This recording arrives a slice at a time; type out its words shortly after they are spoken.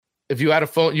if you had a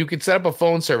phone, you could set up a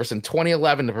phone service in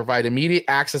 2011 to provide immediate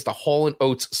access to Hall &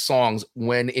 Oates songs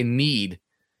when in need.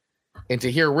 And to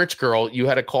hear Rich Girl, you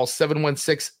had to call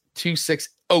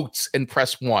 716-26-OATES and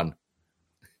press 1.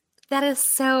 That is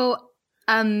so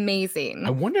amazing. I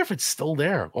wonder if it's still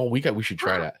there. Oh, we should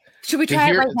try that. Should we try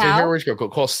it right now? To hear Rich Girl,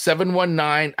 call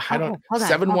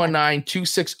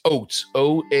 719-26-OATES,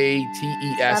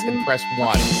 OATES, and press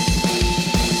 1.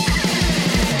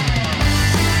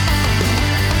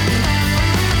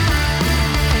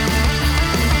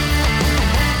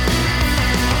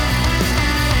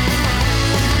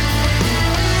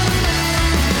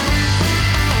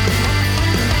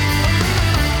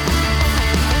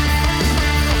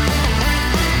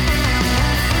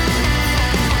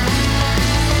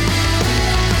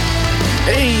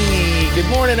 Good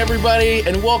morning, everybody,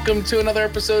 and welcome to another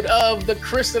episode of the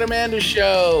Chris and Amanda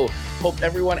Show. Hope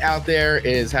everyone out there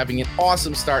is having an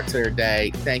awesome start to their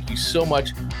day. Thank you so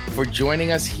much for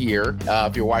joining us here.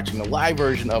 If you're watching the live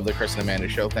version of the Chris and Amanda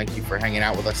Show, thank you for hanging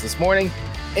out with us this morning.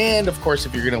 And, of course,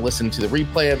 if you're going to listen to the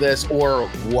replay of this or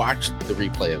watch the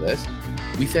replay of this,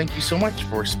 we thank you so much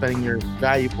for spending your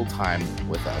valuable time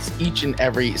with us each and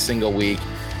every single week.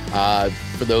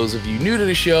 For those of you new to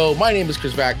the show, my name is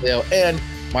Chris Vaclio, and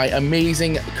my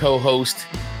amazing co-host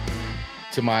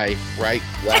to my right,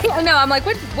 left. I know. I'm like,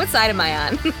 what side am I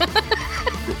on?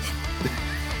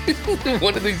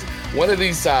 one of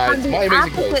these sides. On the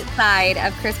opposite side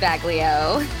of Chris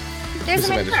Vaclio. There's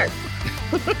a picture.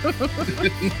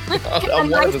 on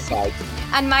one of the sides.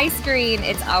 On my screen,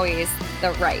 it's always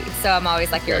the right. So I'm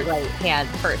always like your right-hand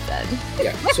person.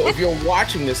 Yeah. So if you're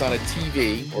watching this on a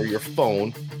TV or your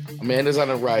phone, Amanda's on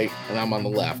the right and I'm on the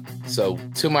left. So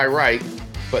to my right,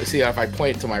 but see, if I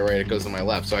point to my right, it goes to my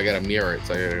left. So I got to mirror it.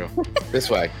 So I got to go this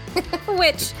way.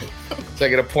 Which? So I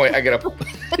got to point.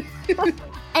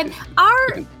 And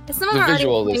some of our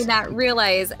audience may not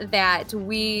realize that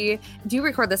we do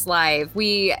record this live.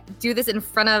 We do this in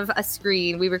front of a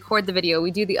screen. We record the video.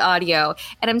 We do the audio.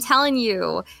 And I'm telling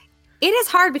you, it is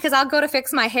hard because I'll go to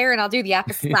fix my hair and I'll do the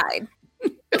opposite side.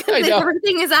 Because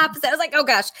everything is opposite. I was like, oh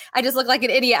gosh, I just look like an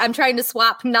idiot. I'm trying to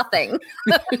swap nothing.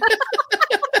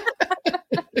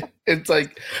 It's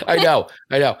like, I know.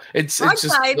 It's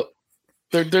just,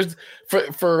 there's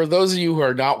for those of you who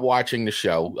are not watching the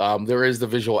show, there is the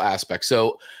visual aspect.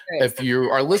 So if you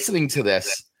are listening to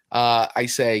this, I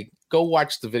say, go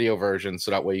watch the video version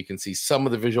so that way you can see some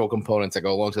of the visual components that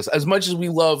go along with this. As much as we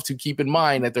love to keep in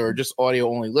mind that there are just audio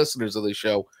only listeners of the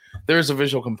show, there's a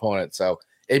visual component. So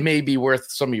it may be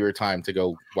worth some of your time to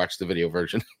go watch the video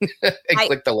version and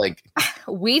click the link.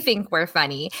 We think we're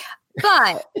funny,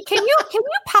 but can you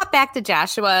pop back to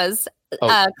Joshua's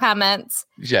comments?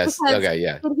 Yes. Because okay.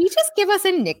 Yeah. Did he just give us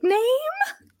a nickname?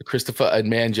 Christopher and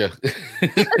Manja.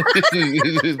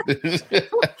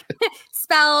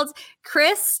 Spelled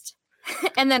Christ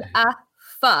and then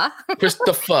fa.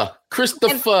 Christopher.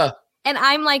 And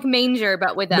I'm like Manger,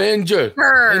 but with a Manger.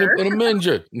 And a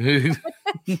Manger.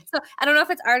 So I don't know if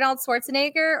it's Arnold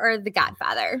Schwarzenegger or The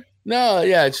Godfather. No,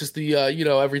 yeah, it's just the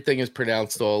everything is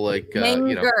pronounced all like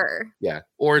Manger. Yeah,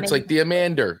 or it's like the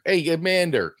Amander. Hey,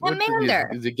 Amander. Amander.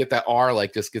 You get that R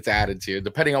like just gets added to you.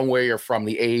 Depending on where you're from,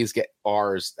 the A's get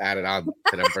R's added on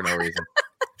to them for no reason.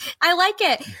 I like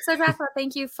it. So, Joshua,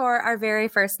 thank you for our very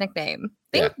first nickname.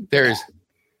 There's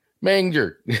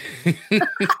Manger. I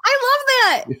love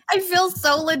that. I feel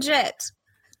so legit.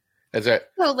 That's it.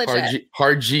 So legit.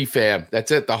 Hard G fam. That's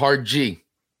it. The hard G.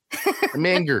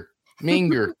 Manger.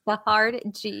 The hard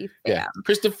G fam. Yeah.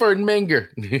 Christopher and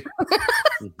Manger. I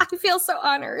feel so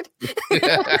honored.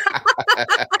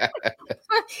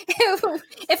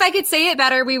 If I could say it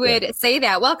better, we would say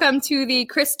that. Welcome to the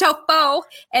Christopho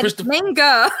and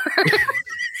Manger.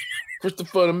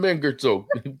 Christopher and Manger. So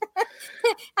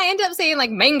I end up saying like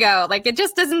mango. Like it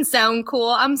just doesn't sound cool.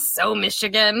 I'm so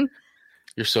Michigan.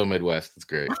 You're so Midwest. It's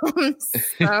great.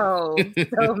 so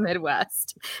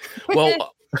Midwest.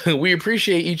 Well, we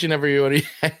appreciate each and every one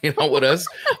hanging out with us.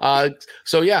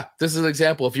 So yeah, this is an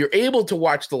example. If you're able to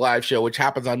watch the live show, which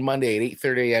happens on Monday at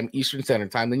 8:30 a.m. Eastern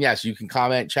Standard Time, then yes, you can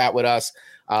comment, chat with us,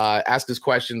 ask us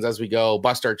questions as we go,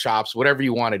 bust our chops, whatever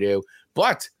you want to do.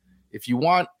 But if you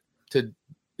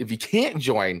can't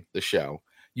join the show,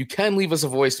 you can leave us a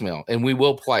voicemail and we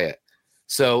will play it.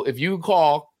 So if you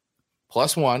call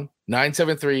 +1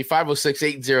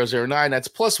 973-506-8009, that's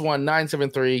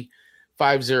 +1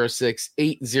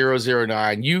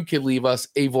 973-506-8009. You can leave us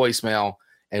a voicemail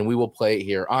and we will play it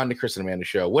here on the Chris and Amanda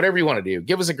Show. Whatever you want to do,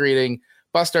 give us a greeting,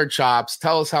 bust our chops,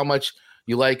 tell us how much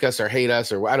you like us or hate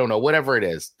us, or I don't know, whatever it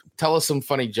is. Tell us some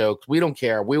funny jokes. We don't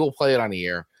care. We will play it on the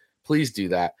air. Please do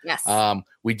that. Yes.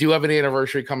 We do have an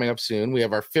anniversary coming up soon. We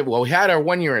have our we had our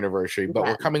 1 year anniversary, but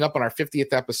we're coming up on our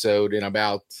 50th episode in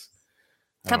about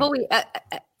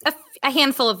a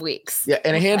handful of weeks. Yeah,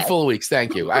 in a handful of weeks.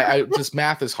 Thank you. I just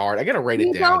math is hard. I got to write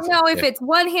it down. I don't know if it's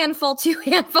one handful, two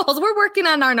handfuls. We're working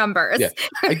on our numbers. Yeah,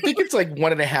 I think it's like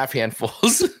 1.5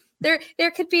 handfuls. There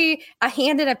could be a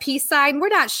hand and a peace sign. We're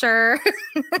not sure.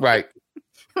 Right.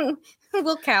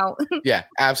 We'll count. Yeah,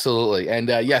 absolutely. And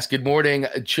yes, good morning,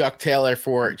 Chuck Taylor,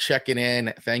 for checking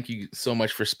in. Thank you so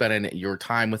much for spending your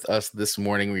time with us this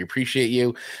morning. We appreciate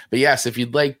you. But yes, if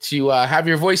you'd like to have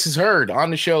your voices heard on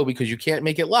the show because you can't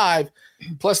make it live,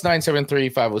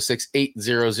 +973 506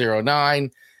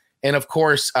 8009. And of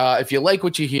course, if you like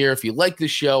what you hear, if you like the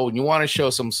show and you want to show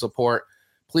some support,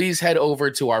 please head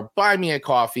over to our Buy Me a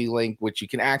Coffee link, which you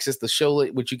can access in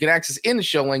the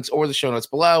show links or the show notes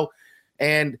below.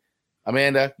 And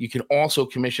Amanda, you can also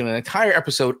commission an entire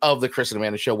episode of the Chris and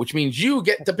Amanda Show, which means you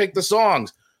get to pick the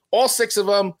songs, all 6 of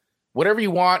them, whatever you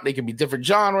want. They can be different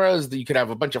genres. You could have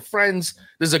a bunch of friends.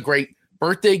 This is a great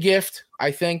birthday gift,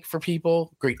 I think, for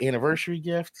people. Great anniversary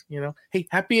gift. Hey,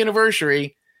 happy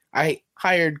anniversary. I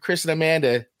hired Chris and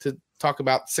Amanda to talk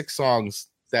about 6 songs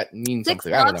that mean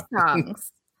something. I don't know.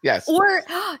 Songs. Yes. Or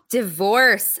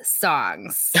divorce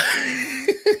songs.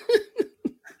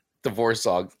 Divorce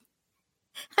songs.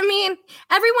 I mean,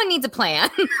 everyone needs a plan.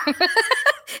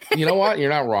 You know what?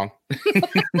 You're not wrong.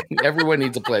 Everyone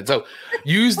needs a plan. So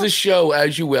use the show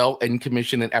as you will and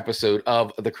commission an episode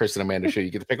of the Chris and Amanda Show. You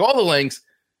get to pick all the links,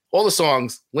 all the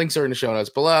songs. Links are in the show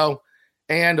notes below.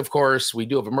 And of course, we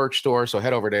do have a merch store. So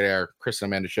head over to there,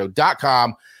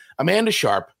 chrisandamandashow.com. Amanda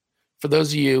Sharp,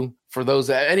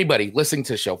 anybody listening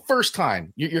to the show, first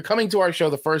time, you're coming to our show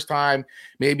the first time.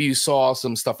 Maybe you saw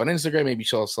some stuff on Instagram. Maybe you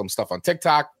saw some stuff on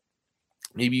TikTok.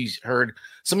 Maybe you heard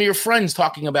some of your friends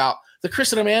talking about the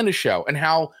Chris and Amanda Show and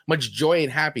how much joy and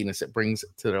happiness it brings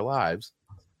to their lives.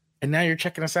 And now you're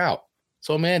checking us out.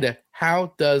 So, Amanda,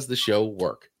 how does the show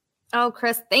work? Oh,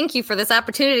 Chris, thank you for this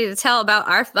opportunity to tell about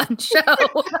our fun show.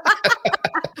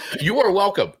 You are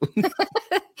welcome.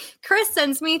 Chris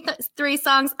sends me 3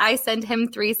 songs. I send him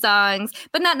 3 songs,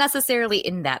 but not necessarily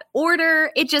in that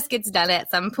order. It just gets done at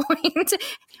some point.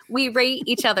 We rate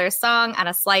each other's song on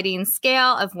a sliding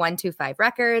scale of 1 to 5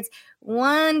 records.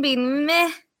 1 being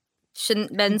meh,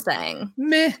 shouldn't been sang.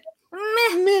 Meh.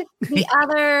 Meh. The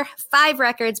other 5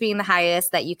 records being the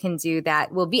highest that you can do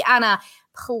that will be on a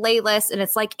playlist, and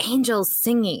it's like angels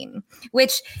singing,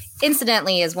 which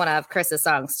incidentally is one of Chris's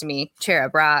songs to me,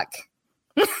 Cherub Rock.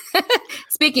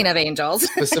 Speaking of angels.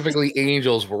 Specifically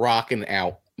angels rocking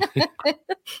out.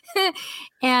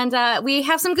 And we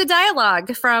have some good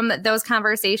dialogue from those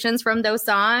conversations, from those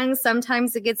songs.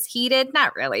 Sometimes it gets heated,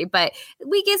 not really, but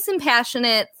we get some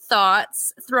passionate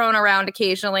thoughts thrown around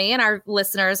occasionally, and our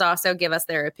listeners also give us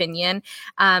their opinion.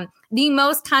 The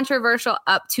most controversial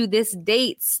up to this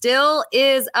date still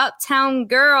is Uptown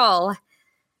Girl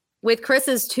with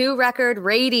Chris's 2-record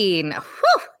rating.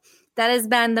 Whew! That has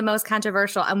been the most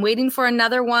controversial. I'm waiting for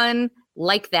another one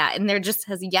like that, and there just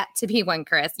has yet to be one,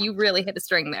 Chris. You really hit a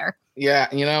string there. Yeah,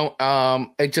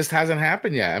 it just hasn't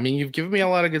happened yet. I mean, you've given me a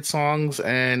lot of good songs,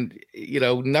 and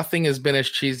nothing has been as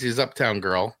cheesy as Uptown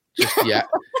Girl just yet.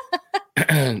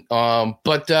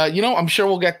 But I'm sure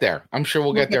we'll get there. I'm sure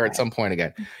we'll get there at some point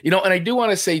again. And I do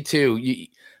want to say too,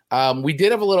 we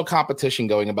did have a little competition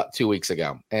going about 2 weeks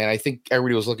ago, and I think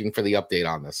everybody was looking for the update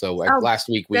on this. So last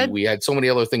week we had so many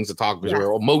other things to talk because we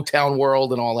were Motown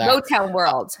World and all that. Motown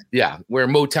World. Yeah, we're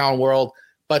Motown World.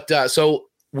 But so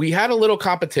we had a little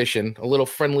competition, a little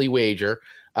friendly wager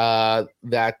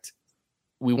that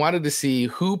we wanted to see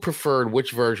who preferred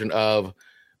which version of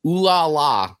Ooh La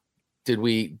La does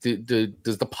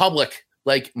the public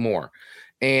like more.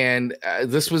 And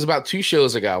this was about 2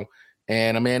 shows ago,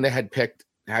 and Amanda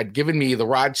had given me the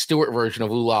Rod Stewart version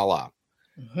of Ooh La La.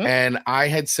 Mm-hmm. And I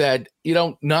had said,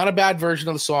 not a bad version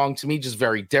of the song to me, just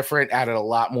very different, added a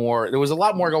lot more. There was a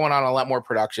lot more going on, a lot more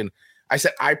production. I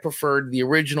said I preferred the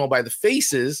original by the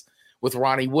Faces with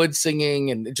Ronnie Wood singing,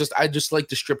 and I just like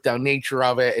the stripped down nature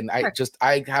of it. And I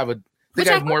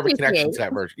have more of a connection to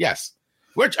that version. Yes.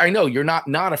 Which I know you're not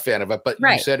a fan of it, but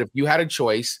you said if you had a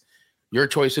choice, your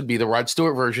choice would be the Rod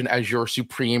Stewart version as your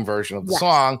supreme version of the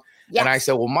song. Yes. And I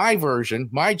said, well,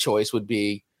 my choice would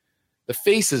be the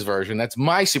Faces version. That's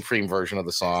my supreme version of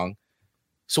the song.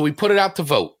 So we put it out to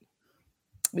vote.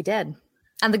 We did.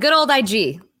 On the good old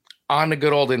IG. On the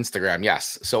good old Instagram,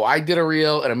 yes. So I did a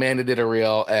reel and Amanda did a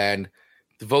reel, and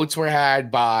the votes were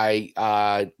had by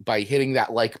hitting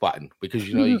that like button, because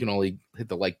you can only hit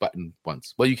the like button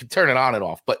once. Well, you can turn it on and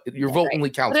off, but your vote only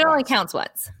counts once. It only counts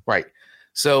once. Right.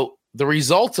 So the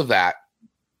results of that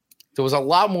there was a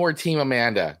lot more Team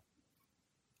Amanda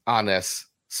on this.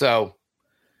 So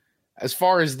as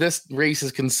far as this race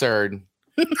is concerned,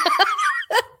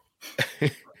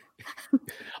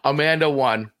 Amanda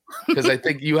won because I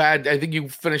think you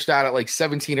finished out at like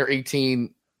 17 or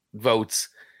 18 votes.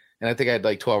 And I think I had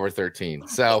like 12 or 13.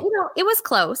 So it was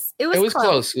close. It was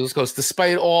close. It was close.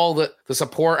 Despite all the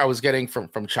support I was getting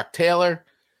from Chuck Taylor.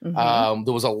 Mm-hmm.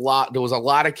 There was a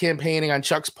lot of campaigning on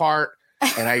Chuck's part,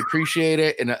 and I appreciate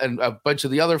it. And a bunch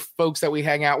of the other folks that we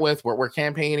hang out with were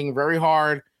campaigning very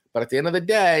hard. But at the end of the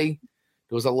day,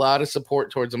 there was a lot of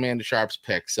support towards Amanda Sharp's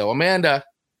pick. So Amanda,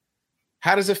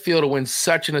 how does it feel to win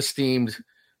such an esteemed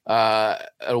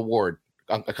award?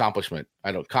 Accomplishment.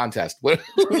 I don't contest. What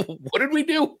did we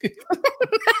do?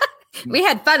 We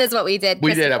had fun is what we did.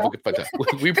 We did have a good fun time.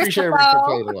 We appreciate everybody for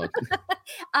playing along.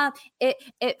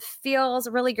 It feels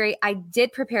really great. I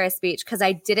did prepare a speech because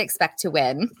I did expect to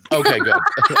win. Okay, good.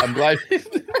 I'm glad.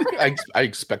 I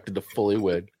expected to fully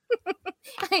win.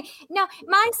 No,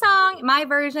 my song, my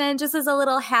version just is a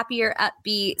little happier,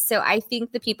 upbeat. So I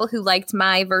think the people who liked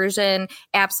my version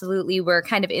absolutely were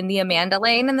kind of in the Amanda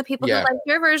lane, and the people who liked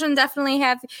your version definitely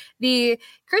have the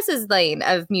Chris's lane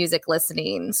of music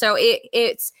listening. So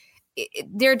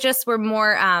there just were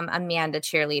more Amanda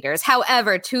cheerleaders.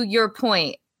 However, to your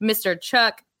point, Mr.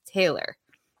 Chuck Taylor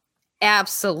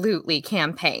absolutely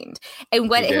campaiged. And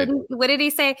what did he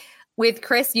say? With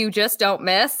Chris, you just don't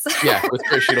miss. Yeah, with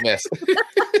Chris, you don't miss.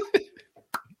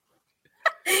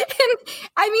 And,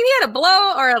 I mean, he had a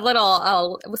blow or a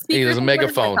little speaker. He was a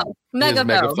megaphone.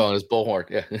 Megaphone, his bullhorn.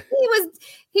 Yeah,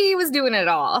 he was doing it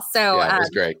all. So it was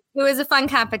great. It was a fun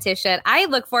competition. I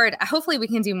look forward. Hopefully, we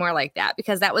can do more like that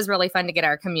because that was really fun to get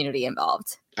our community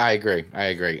involved. I agree.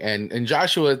 And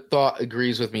Joshua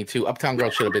agrees with me too. Uptown Girl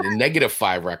should have been in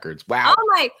 -5 records. Wow. Oh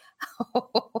my.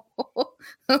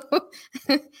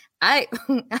 I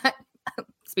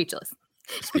speechless.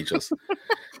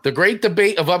 The great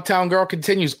debate of Uptown Girl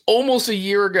continues almost a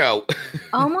year ago.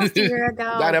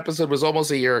 That episode was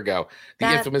almost a year ago.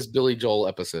 The infamous Billy Joel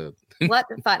episode. What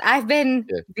fun. I've been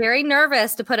very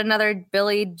nervous to put another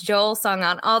Billy Joel song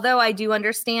on, although I do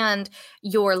understand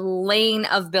your lane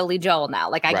of Billy Joel now.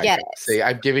 Like I get it. See,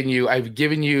 I've given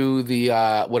you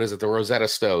the what is it, the Rosetta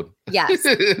Stone. Yes.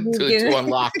 to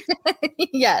unlock.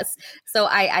 Yes. So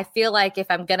I feel like if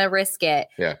I'm gonna risk it,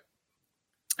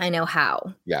 I know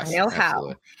how. Yes, I know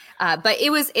how. But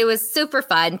it was super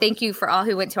fun. Thank you for all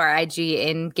who went to our IG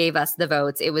and gave us the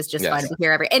votes. It was just fun to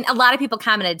hear and a lot of people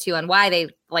commented too on why they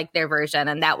liked their version,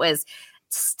 and that was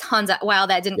tons of. While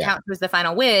that didn't count towards the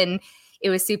final win, it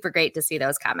was super great to see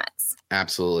those comments.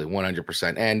 Absolutely,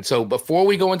 100%. And so before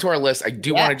we go into our list, I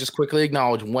do want to just quickly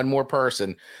acknowledge one more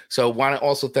person. So want to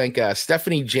also thank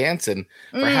Stephanie Jansen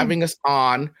for having us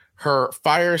on her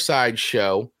fireside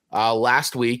show.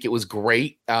 Last week. It was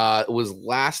great. It was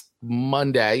last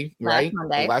Monday, right?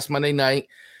 Last Monday night.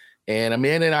 And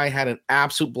Amanda and I had an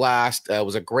absolute blast. It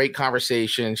was a great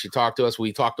conversation. She talked to us.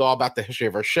 We talked all about the history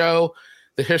of our show,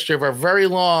 the history of our very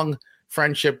long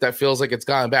friendship that feels like it's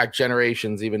gone back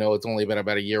generations, even though it's only been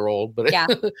about a year old. But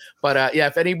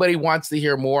if anybody wants to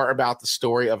hear more about the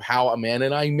story of how Amanda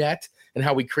and I met and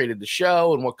how we created the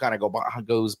show and what kind of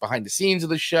goes behind the scenes of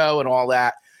the show and all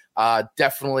that,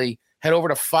 definitely head over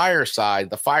to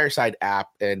the Fireside app,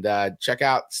 and check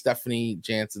out Stephanie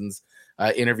Jansen's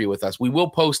interview with us. We will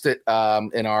post it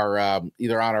in our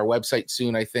either on our website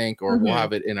soon, I think, or we'll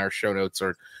have it in our show notes,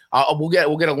 or we'll get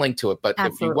a link to it. But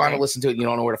if you want to listen to it, and you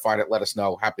don't know where to find it, let us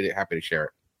know. Happy to share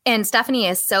it. And Stephanie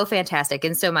is so fantastic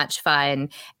and so much fun.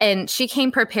 And she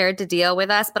came prepared to deal with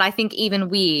us, but I think even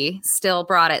we still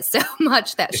brought it so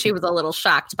much that she was a little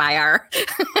shocked by our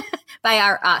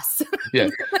us. Yeah.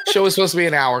 Show was supposed to be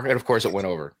an hour, and of course it went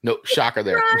over. No shocker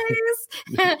there.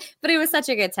 But it was such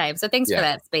a good time. So thanks for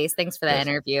that space. Thanks for that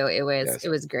interview. It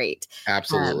was great.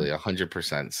 Absolutely.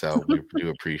 100%. So we do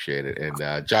appreciate it.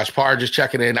 And Josh Parr just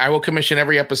checking in. I will commission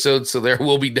every episode, so there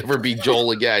will never be Joel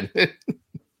again.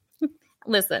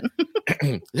 Listen,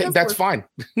 that's fine.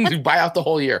 Buy out the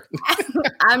whole year.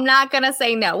 I'm not going to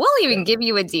say no. We'll even give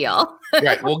you a deal.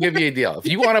 Right. We'll give you a deal. If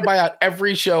you want to buy out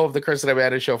every show of the Chris and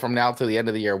Amanda show from now to the end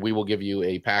of the year, we will give you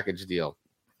a package deal.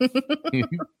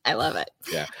 I love it.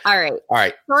 Yeah. All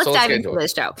right. So let's dive into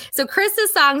this show. So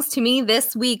Chris's songs to me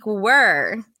this week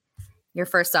were your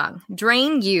first song,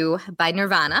 Drain You by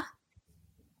Nirvana.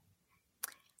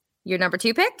 Your number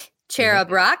 2 pick,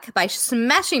 Cherub Rock by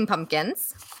Smashing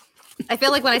Pumpkins. I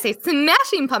feel like when I say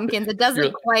Smashing Pumpkins, it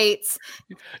doesn't quite.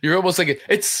 You're almost like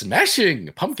it's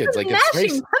Smashing Pumpkins, like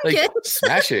Smashing it's like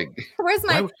smashing. Where's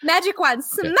my magic wand?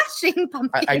 Smashing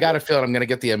Pumpkins. I got a feeling I'm gonna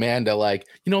get the Amanda, like,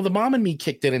 the mom and me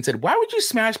kicked in and said, "Why would you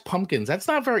smash pumpkins? That's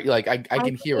not very like." I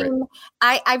can hear it.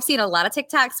 I've seen a lot of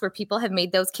TikToks where people have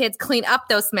made those kids clean up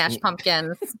those smashed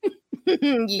pumpkins.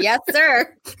 Yes,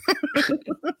 sir.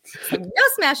 No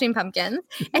Smashing Pumpkins.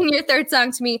 And your third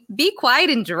song to me, Be Quiet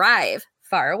and Drive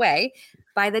Far Away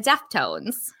by the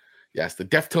Deftones. Yes, the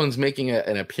Deftones making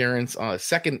an appearance, a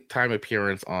second time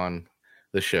appearance on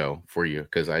the show for you,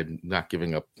 because I'm not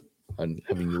giving up on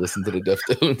having you listen to the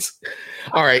Deftones.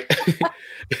 All right.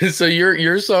 So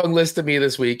your song list to me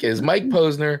this week is Mike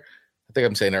Posner. I think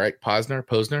I'm saying it right.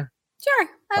 Posner? Sure,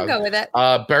 I'll go with it.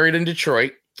 Buried in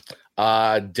Detroit.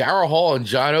 Daryl Hall and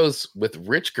John Oates with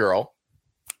Rich Girl.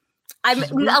 I'm a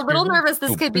little nervous.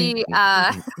 This could be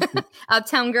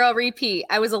Uptown Girl repeat.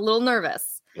 I was a little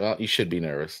nervous. Well, you should be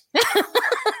nervous.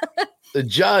 The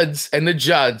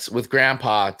Judds with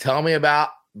Grandpa. Tell me about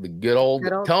the good old.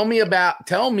 Tell me about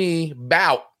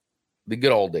the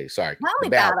good old days. Sorry. Tell me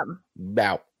about them.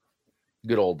 About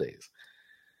good old days.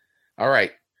 All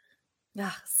right.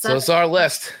 So it's our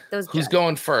list. Who's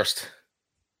going first?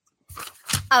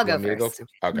 I'll go first.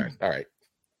 Okay. All right.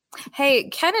 Hey,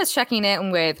 Ken is checking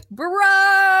in with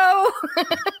bro.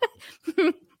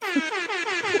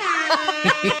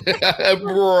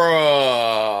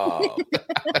 Bro.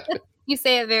 You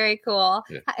say it very cool.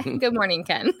 Yeah. Good morning,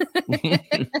 Ken.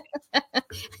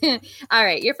 All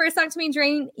right. Your first song to me,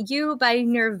 Drain You by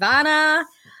Nirvana.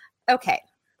 Okay.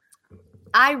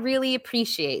 I really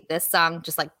appreciate this song.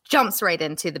 Just like jumps right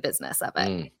into the business of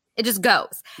it. It just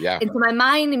goes. Yeah. And so my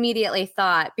mind immediately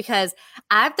thought, because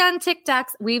I've done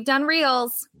TikToks, we've done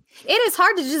reels. It is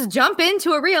hard to just jump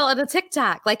into a reel at a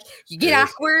TikTok. Like you get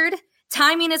awkward.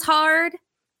 Timing is hard.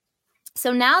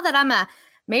 So now that I'm a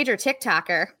major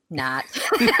TikToker, not.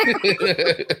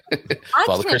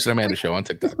 Follow the Chris and Amanda Show on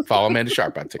TikTok. Follow Amanda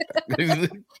Sharp on TikTok.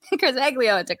 Chris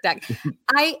Aglio on TikTok.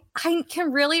 I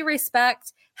can really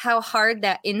respect how hard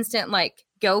that instant like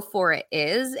go for it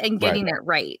is and getting it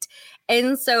right.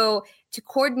 And so to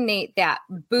coordinate that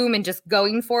boom and just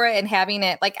going for it and having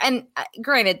it like, and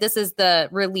granted, this is the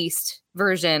released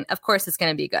version. Of course, it's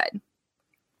going to be good.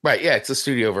 Right. Yeah. It's a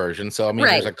studio version. So, I mean,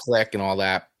 there's a click and all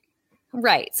that.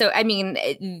 Right. So, I mean,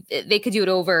 they could do it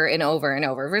over and over and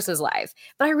over versus live.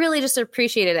 But I really just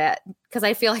appreciated it because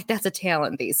I feel like that's a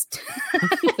talent beast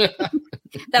that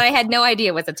I had no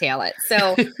idea was a talent.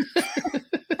 So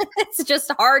it's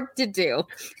just hard to do.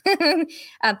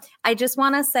 I just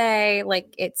want to say,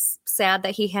 like, it's sad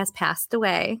that he has passed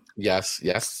away. Yes.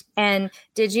 Yes. And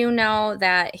did you know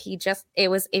that it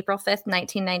was April 5th,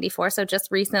 1994. So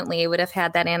just recently it would have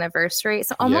had that anniversary.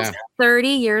 So almost 30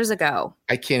 years ago.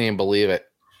 I can't even believe it.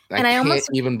 I can't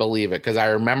even believe it because I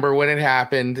remember when it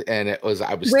happened and I was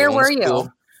Where were you?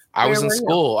 I was in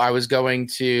school. I was going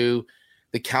to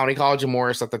the County College of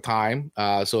Morris at the time.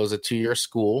 So it was a 2-year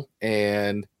school.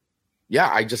 And yeah,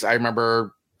 I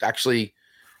remember actually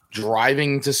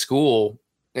driving to school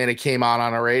and it came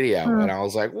on a radio and I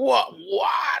was like, what?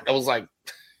 I was like,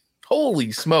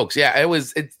 holy smokes. Yeah, it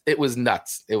was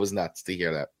nuts. It was nuts to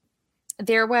hear that.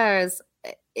 There was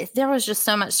just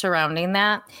so much surrounding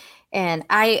that. And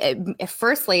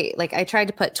firstly, like I tried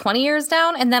to put 20 years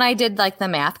down and then I did like the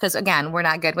math because again, we're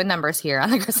not good with numbers here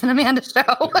on the Chris and Amanda Show.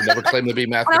 I never claimed to be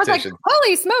mathematician. I was like,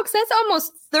 holy smokes, that's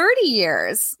almost 30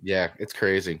 years. Yeah, it's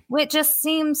crazy. It just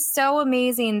seems so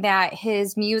amazing that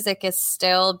his music is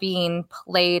still being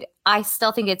played. I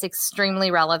still think it's extremely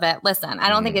relevant. Listen, I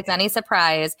don't think it's any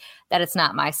surprise that it's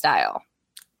not my style.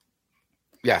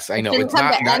 Yes, I know. It's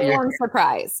not anyone's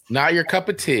surprise. Not your cup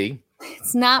of tea.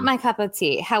 It's not my cup of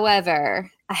tea. However,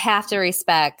 I have to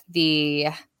respect the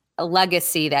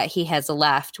legacy that he has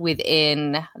left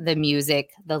within the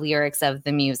music, the lyrics of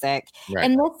the music. Right.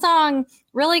 And this song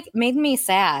really made me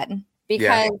sad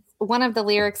because one of the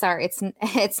lyrics are,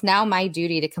 it's now my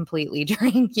duty to completely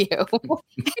drain you.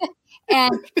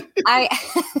 And I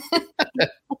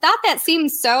thought that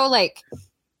seemed so like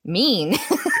mean.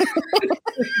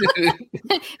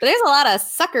 But there's a lot of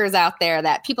suckers out there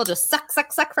that people just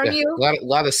suck from you. A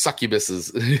lot of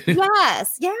succubuses.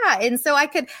 Yes. Yeah. And so I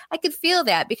could feel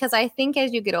that because I think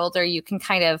as you get older, you can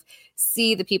kind of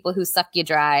see the people who suck you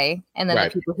dry and then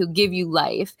the people who give you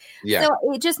life. Yeah.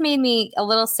 So it just made me a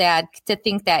little sad to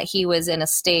think that he was in a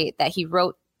state that he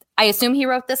wrote. I assume he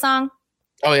wrote the song.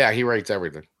 Oh yeah. He writes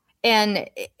everything. And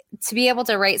to be able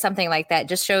to write something like that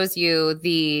just shows you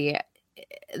the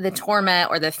torment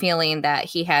or the feeling that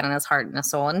he had in his heart and his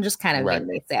soul, and just kind of made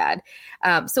me sad.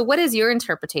 So what is your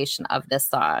interpretation of this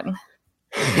song?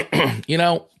 You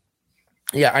know,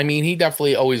 yeah, I mean, he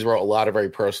definitely always wrote a lot of very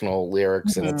personal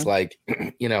lyrics, and it's like,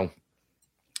 you know,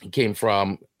 he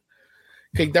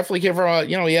definitely came from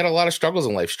you know, he had a lot of struggles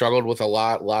in life, struggled with a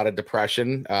lot of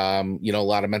depression, you know, a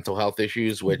lot of mental health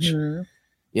issues, which,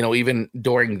 you know, even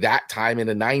during that time in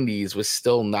the 90s was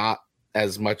still not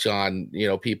as much on, you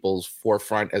know, people's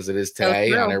forefront as it is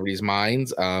today on everybody's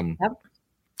minds.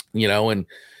 You know, and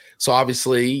so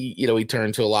obviously, you know, he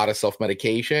turned to a lot of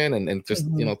self-medication and just,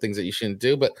 you know, things that you shouldn't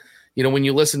do. But, you know, when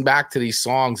you listen back to these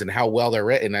songs and how well they're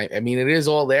written, I mean, it is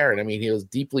all there. And I mean, he was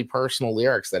deeply personal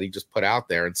lyrics that he just put out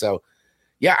there. And so,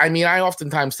 yeah, I mean, I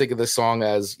oftentimes think of this song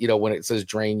as, you know, when it says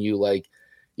drain you, like,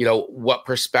 you know, what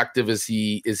perspective is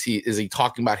he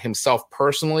talking about himself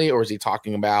personally, or is he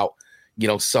talking about, you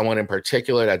know, someone in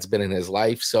particular that's been in his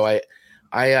life? So I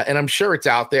and I'm sure it's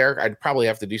out there. I'd probably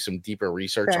have to do some deeper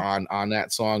research on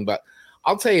that song, but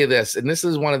I'll tell you this, and this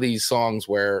is one of these songs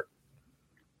where,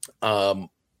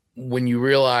 when you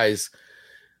realize,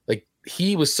 like,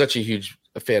 he was such a huge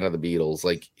fan of the Beatles,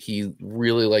 like he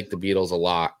really liked the Beatles a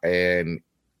lot, and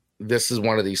this is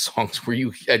one of these songs where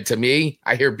you, to me,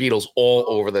 I hear Beatles all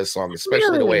over this song,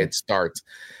 especially the way it starts.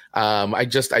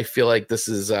 I feel like this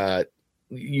is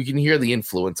you can hear the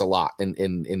influence a lot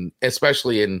in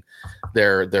especially in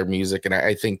their music. And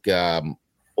I think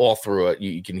all through it,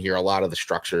 you can hear a lot of the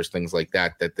structures, things like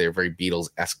that they're very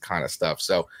Beatles-esque kind of stuff.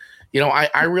 So, you know,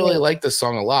 I really like this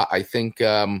song a lot. I think,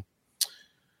 you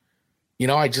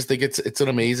know, I just think it's an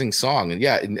amazing song. And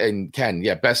yeah, and Ken,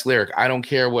 yeah, best lyric. I don't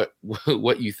care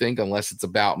what you think unless it's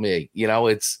about me. You know,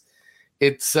 it's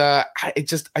a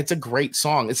great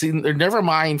song. It's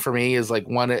Nevermind for me is like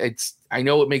one. I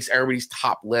know it makes everybody's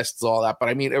top lists, all that, but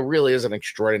I mean, it really is an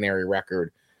extraordinary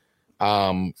record,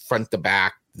 front to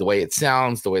back. The way it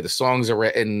sounds, the way the songs are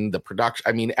written, the production.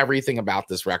 I mean, everything about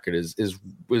this record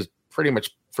was pretty much,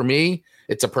 for me,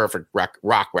 it's a perfect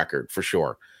rock record for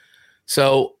sure.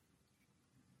 So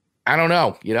I don't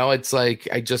know, you know, it's like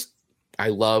I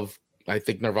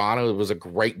think Nirvana was a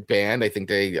great band. I think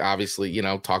they obviously, you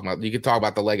know, you could talk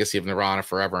about the legacy of Nirvana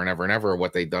forever and ever and ever,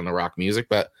 what they've done to rock music.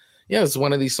 But yeah, it's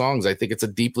one of these songs. I think it's a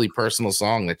deeply personal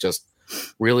song that just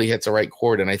really hits a right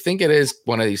chord. And I think it is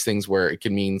one of these things where it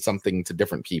can mean something to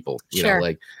different people, you know,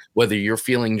 like whether you're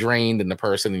feeling drained in the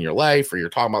person in your life, or you're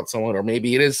talking about someone, or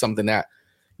maybe it is something that,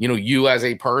 you know, you as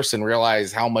a person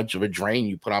realize how much of a drain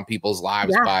you put on people's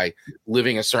lives by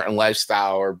living a certain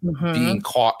lifestyle, or being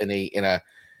caught in a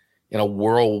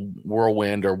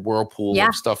whirlwind or whirlpool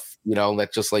of stuff, you know,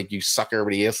 that just like you suck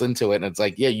everybody else into it. And it's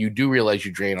like, yeah, you do realize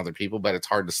you drain other people, but it's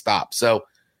hard to stop. So,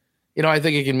 you know, I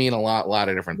think it can mean a lot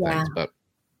of different things.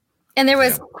 And there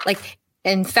was like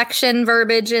infection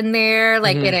verbiage in there,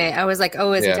 like in it. I was like,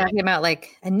 oh, is he talking about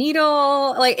like a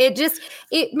needle? Like it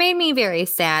made me very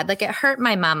sad. Like it hurt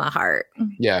my mama heart.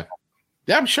 Yeah,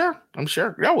 I'm sure.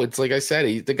 No, it's like I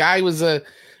said, the guy was an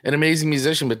amazing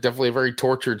musician, but definitely a very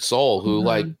tortured soul who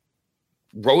like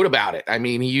wrote about it. I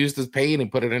mean, he used his pain and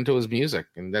put it into his music.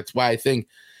 And that's why I think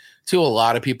too, a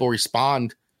lot of people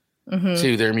respond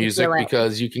to their music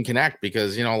because you can connect,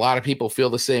 because, you know, a lot of people feel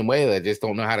the same way. They just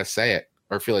don't know how to say it,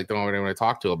 or feel like they don't know anyone to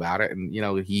talk to about it. And, you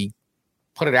know, he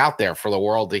put it out there for the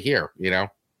world to hear, you know?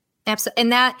 Absolutely.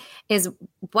 And that is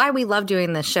why we love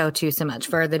doing this show too so much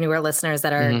for the newer listeners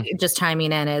that are just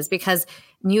chiming in, is because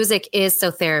music is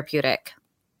so therapeutic.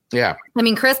 Yeah. I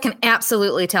mean, Chris can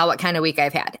absolutely tell what kind of week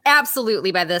I've had.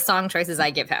 Absolutely, by the song choices I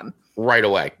give him. Right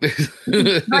away.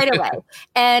 Right away.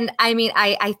 And I mean,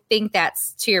 I think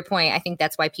that's, to your point, I think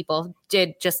that's why people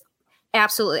did just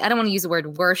absolutely, I don't want to use the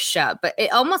word worship, but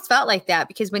it almost felt like that,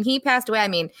 because when he passed away, I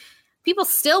mean, people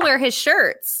still wear his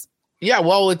shirts. Yeah,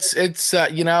 well, it's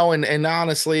you know, and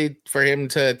honestly, for him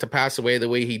to pass away the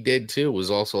way he did too was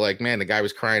also like, man, the guy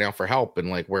was crying out for help, and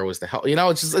like, where was the help? You know,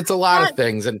 it's a lot of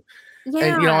things, and you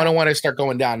know, I don't want to start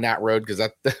going down that road, because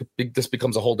this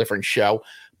becomes a whole different show.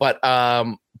 But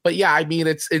yeah, I mean,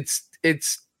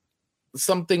 it's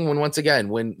something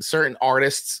when certain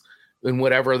artists, in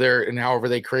whatever however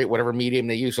they create, whatever medium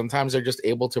they use, sometimes they're just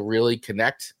able to really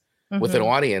connect with an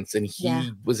audience, and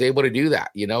he was able to do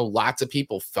that. You know, lots of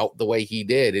people felt the way he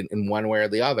did in one way or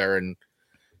the other, and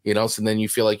you know, so then you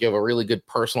feel like you have a really good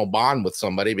personal bond with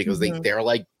somebody, because they're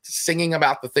like singing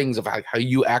about the things of how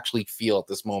you actually feel at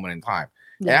this moment in time.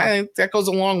 Yeah, and I think that goes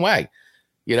a long way.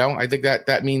 You know, I think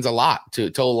that means a lot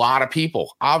to a lot of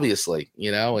people, obviously,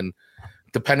 you know, and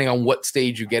depending on what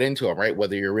stage you get into it, right?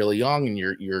 Whether you're really young and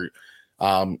you're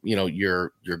you know,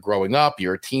 you're growing up,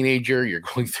 you're a teenager, you're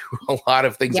going through a lot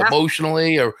of things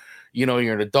emotionally, or, you know,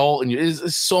 you're an adult, and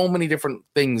there's so many different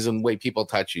things and way people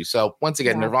touch you. So once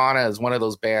again, Nirvana is one of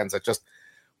those bands that just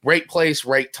right place,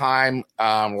 right time,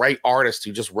 right artist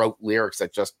who just wrote lyrics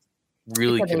that just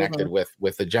really connected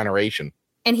with the generation.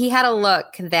 And he had a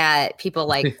look that people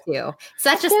liked too.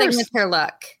 Such a signature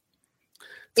look.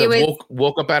 It was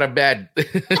woke up out of bed.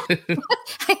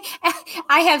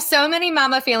 I have so many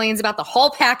mama feelings about the whole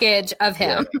package of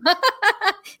him.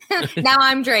 Yeah. Now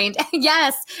I'm drained.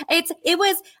 Yes, it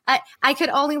was. I could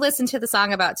only listen to the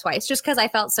song about twice just because I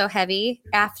felt so heavy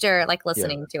after like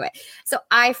listening to it. So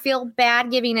I feel bad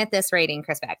giving it this rating,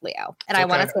 Chris Baglio, and I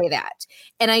want to say that.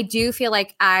 And I do feel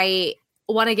like I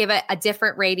want to give it a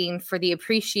different rating for the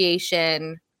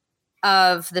appreciation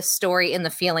of the story and the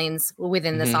feelings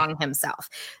within the song himself.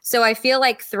 So I feel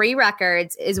like 3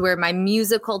 records is where my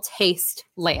musical taste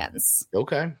lands.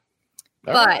 Okay.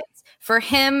 But for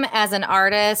him as an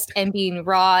artist and being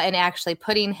raw and actually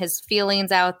putting his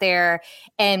feelings out there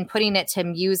and putting it to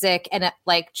music and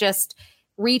like just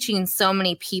reaching so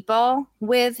many people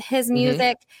with his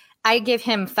music, I give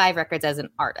him 5 records as an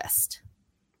artist.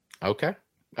 Okay.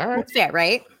 All right. That's fair,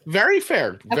 right? Very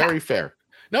fair. Very fair.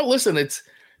 No, listen, it's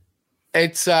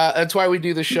that's why we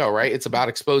do the show, right? It's about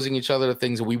exposing each other to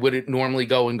things that we wouldn't normally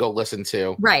go listen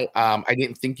to. Right. I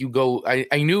didn't think you go.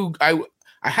 I knew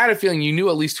I had a feeling you knew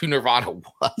at least who Nirvana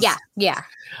was. Yeah.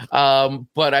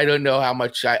 But I don't know how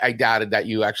much I doubted that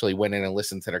you actually went in and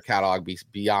listened to their catalog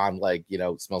beyond like,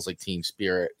 Smells Like Teen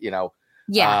Spirit,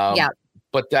 Yeah.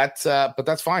 But that's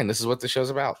fine. This is what the show's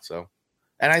about. So,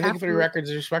 and I think 3 records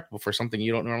is respectable for something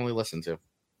you don't normally listen to.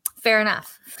 Fair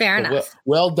enough.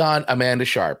 Well done, Amanda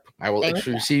Sharp. I will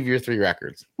receive your 3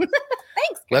 records.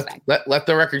 Thanks. Let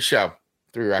the record show.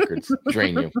 3 records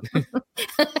drain you.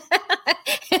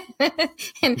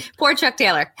 And poor Chuck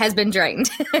Taylor has been drained.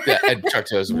 Yeah, and Chuck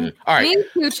Taylor's been. All right. Me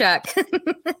too, Chuck.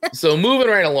 So moving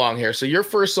right along here. So your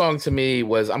first song to me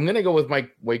was, I'm going to go with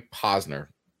Mike Posner.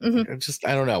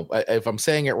 I don't know. If I'm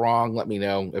saying it wrong, let me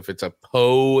know. If it's a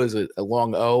Po, is it a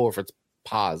long O, or if it's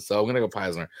pause. So I'm going to go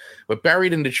Posner. But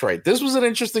Buried in Detroit. This was an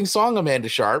interesting song, Amanda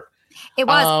Sharp. It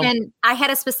was. And I had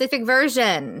a specific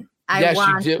version.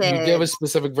 You did have a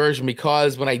specific version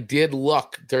because when I did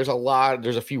look, there's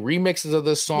a few remixes of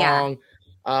this song,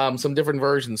 some different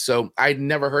versions. So I'd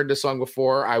never heard this song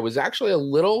before. I was actually a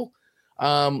little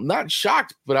not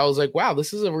shocked, but I was like, wow,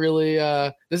 this is a really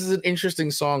this is an interesting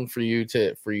song for you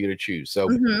to choose. So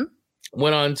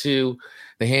went on to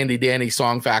the handy dandy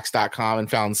songfacts.com and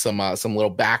found some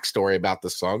little backstory about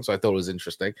this song. So I thought it was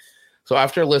interesting. So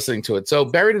after listening to it, so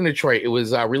Buried in Detroit, it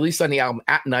was released on the album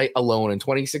At Night Alone in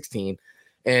 2016.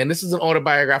 And this is an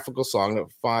autobiographical song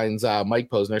that finds Mike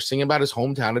Posner singing about his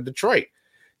hometown of Detroit.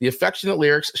 The affectionate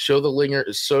lyrics show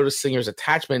the singer's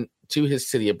attachment to his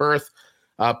city of birth.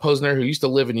 Posner, who used to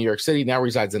live in New York City, now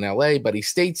resides in LA, but he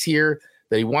states here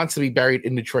that he wants to be buried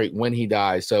in Detroit when he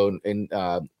dies. So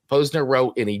Posner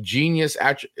wrote in a genius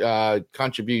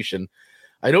contribution,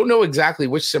 I don't know exactly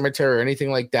which cemetery or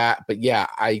anything like that, but yeah,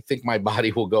 I think my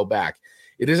body will go back.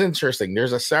 It is interesting.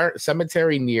 There's a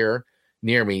cemetery near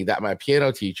me that my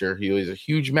piano teacher, he was a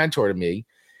huge mentor to me,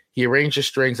 he arranged the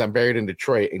strings on Buried in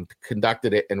Detroit and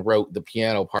conducted it and wrote the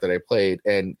piano part that I played.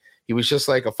 And he was just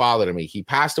like a father to me. He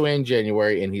passed away in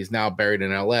January and he's now buried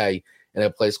in LA in a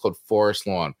place called Forest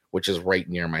Lawn, which is right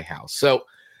near my house. So,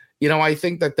 I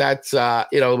think that's,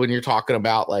 when you're talking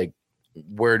about like,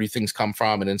 where do things come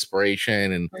from and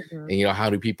inspiration and how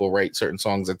do people write certain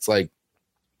songs? It's like,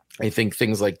 I think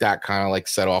things like that kind of like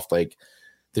set off like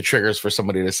the triggers for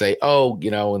somebody to say, oh,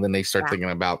 and then they start thinking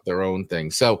about their own thing.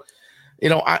 So,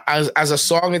 as a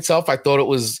song itself, I thought it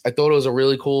was a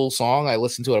really cool song. I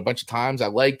listened to it a bunch of times. I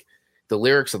like the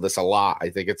lyrics of this a lot. I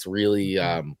think it's really,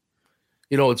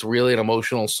 it's really an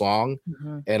emotional song.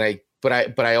 And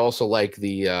I also like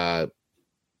the,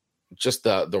 just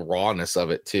the rawness of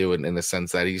it too, and in the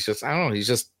sense that he's just, I don't know, he's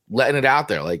just letting it out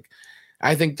there. Like,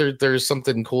 I think there's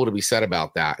something cool to be said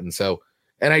about that. And so,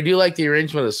 and I do like the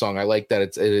arrangement of the song. I like that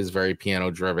it is very piano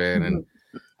driven.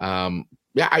 And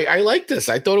I like this.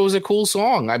 I thought it was a cool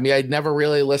song. I mean, I'd never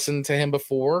really listened to him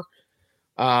before.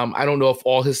 I don't know if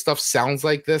all his stuff sounds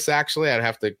like this. Actually,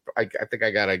 I think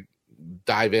I gotta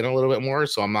dive in a little bit more.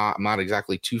 So I'm not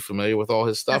exactly too familiar with all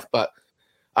his stuff, but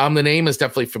the name is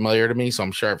definitely familiar to me, so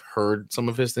I'm sure I've heard some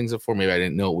of his things before. Maybe I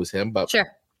didn't know it was him, but sure.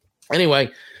 Anyway,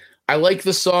 I like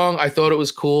the song. I thought it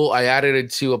was cool. I added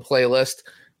it to a playlist.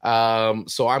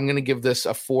 So I'm gonna give this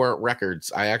a 4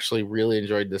 records. I actually really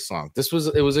enjoyed this song. It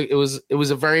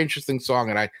was a very interesting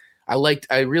song, and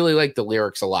I really liked the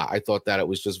lyrics a lot. I thought that it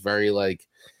was just very like,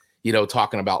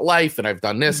 talking about life, and I've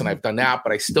done this and I've done that,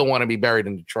 but I still want to be buried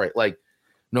in Detroit. Like,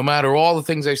 no matter all the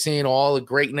things I've seen, all the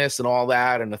greatness and all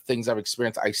that, and the things I've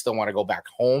experienced, I still want to go back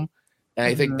home. And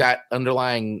I think that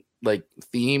underlying like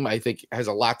theme, I think has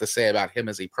a lot to say about him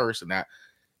as a person. That,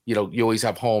 you know, you always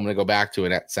have home to go back to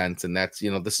in that sense, and that's,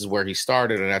 you know, this is where he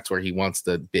started and that's where he wants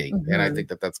to be. And I think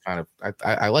that that's kind of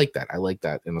I like that. I like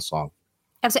that in the song.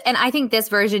 Absolutely. And I think this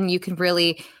version you can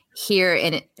really hear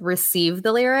and receive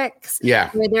the lyrics. Yeah.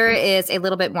 Where there is a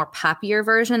little bit more poppier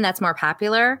version that's more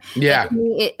popular. Yeah.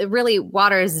 It really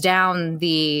waters down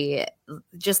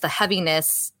just the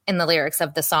heaviness in the lyrics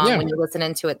of the song when you listen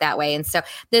into it that way. And so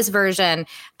this version,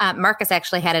 Marcus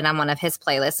actually had it on one of his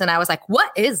playlists, and I was like,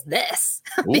 what is this?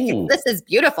 This is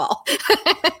beautiful.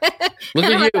 Look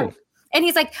at you. And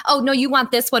he's like, oh, no, you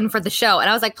want this one for the show. And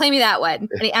I was like, play me that one.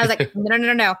 And I was like,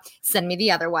 no. Send me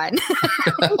the other one.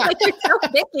 Like, you're so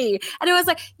picky. And I was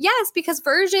like, yes, because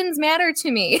versions matter to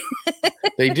me.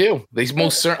 They do. They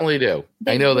most certainly do.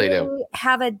 I know they do.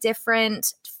 Have a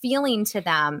different feeling to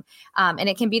them. And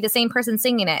it can be the same person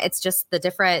singing it. It's just the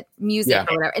different music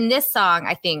or whatever. And this song,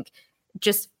 I think,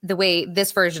 just the way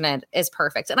this version is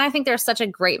perfect. And I think there's such a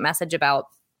great message about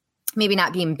maybe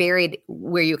not being buried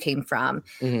where you came from,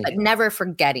 but never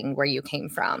forgetting where you came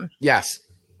from. Yes.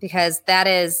 Because that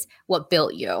is what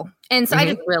built you. And so I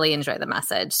just really enjoy the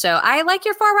message. So I like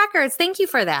your 4 records. Thank you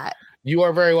for that. You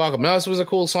are very welcome. No, this was a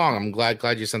cool song. I'm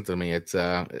glad you sent it to me. It's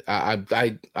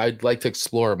I'd like to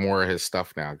explore more of his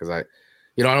stuff now, because I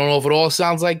don't know if it all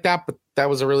sounds like that, but that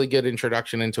was a really good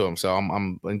introduction into him. So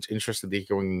I'm interested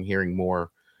in hearing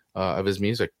more of his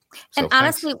music. So, and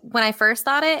honestly, when I first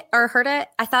heard it,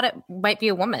 I thought it might be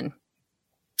a woman.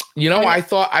 You know, I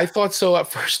thought so at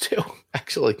first too.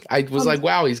 Actually, I was like,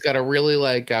 wow, he's got a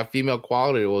really female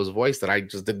quality to his voice that I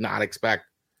just did not expect.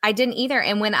 I didn't either.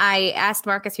 And when I asked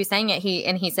Marcus who sang it,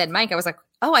 he said Mike, I was like,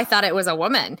 oh, I thought it was a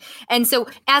woman. And so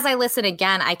as I listen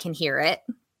again, I can hear it,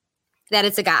 that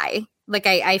it's a guy. Like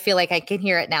I feel like I can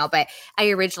hear it now, but I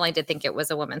originally did think it was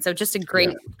a woman. So just a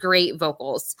great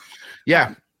vocals.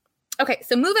 Yeah. Okay,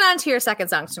 so moving on to your second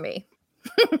song to me.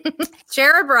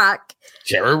 Cherub Rock.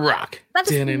 Cherub Rock. That's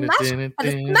Smashing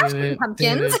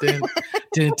Pumpkins.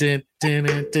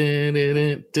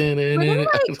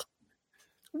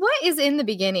 What is in the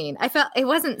beginning? I felt it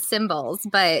wasn't cymbals,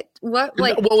 but what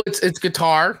well, it's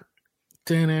guitar.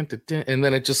 And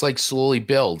then it just slowly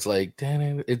builds.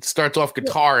 It starts off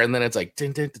guitar and then it's and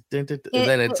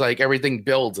then it's everything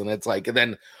builds and it's and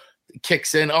then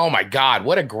kicks in. Oh my God,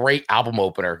 what a great album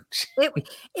opener.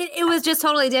 It was just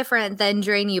totally different than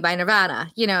Drain You by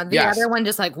Nirvana. You know, the other one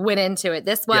just went into it.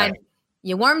 This one,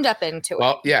 you warmed up into it.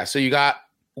 Well, yeah. So you got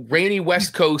rainy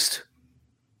West Coast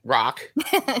rock,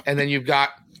 and then you've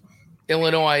got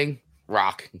Illinois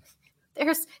rock.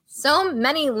 There's so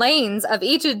many lanes of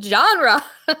each genre.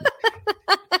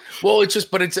 Well, it's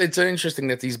interesting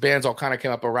that these bands all kind of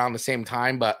came up around the same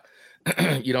time, but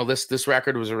this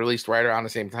record was released right around the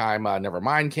same time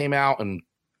Nevermind came out, and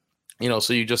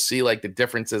so you just see the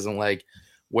differences in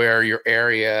where your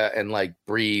area and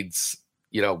breeds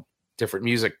different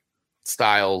music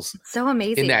styles. So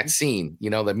amazing in that scene,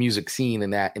 the music scene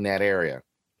in that area.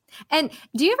 And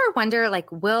do you ever wonder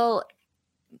will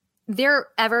there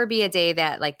ever be a day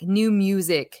that new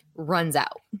music runs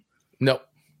out? No.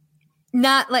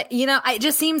 Not it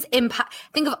just seems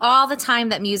think of all the time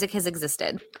that music has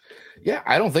existed. Yeah,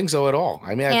 I don't think so at all.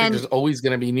 I mean, I think there's always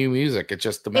going to be new music. It's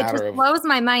just a matter of... It blows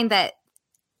my mind that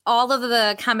all of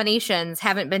the combinations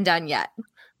haven't been done yet.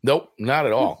 Nope, not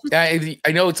at all. I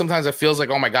know sometimes it feels like,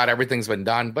 oh my God, everything's been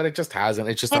done, but it just hasn't.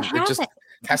 It just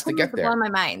has to get there. Blow my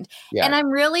mind. Yeah. And I'm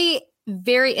really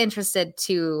very interested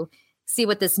to see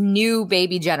what this new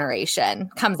baby generation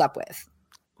comes up with.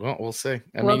 Well, we'll see.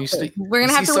 I mean, we're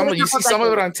gonna have to. You see some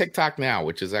of it on TikTok now,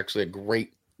 which is actually a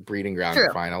great breeding ground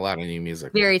to find a lot of new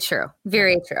music. Very true.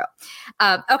 Very true.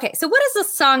 Okay, so what is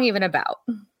this song even about?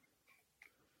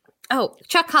 Oh,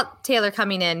 Chuck Taylor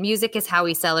coming in. Music is how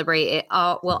we celebrate. It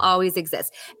will always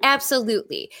exist.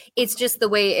 Absolutely. It's just the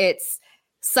way it's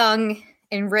sung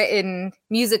and written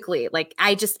musically.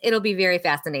 It'll be very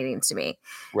fascinating to me.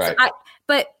 Right.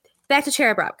 But back to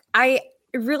Cherub Rock. I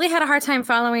really had a hard time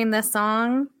following this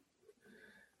song.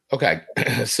 Okay.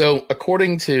 So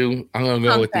according to, I'm going to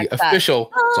go with the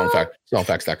official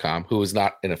songfacts.com, who is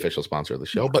not an official sponsor of the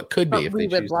show, but could be if they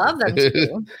choose. We would love them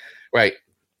to. Right.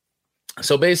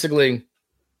 So basically,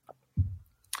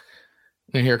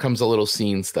 and here comes a little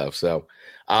scene stuff. So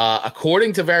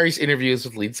according to various interviews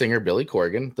with lead singer Billy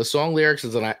Corgan, the song lyrics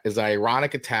is an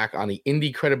ironic attack on the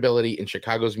indie credibility in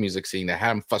Chicago's music scene that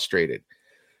had him frustrated.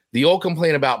 The old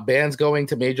complaint about bands going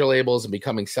to major labels and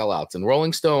becoming sellouts. In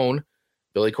Rolling Stone,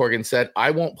 Billy Corgan said,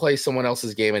 "I won't play someone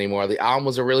else's game anymore. The album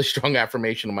was a really strong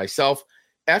affirmation of myself.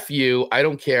 F you, I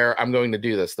don't care. I'm going to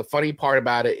do this. The funny part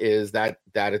about it is that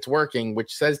it's working,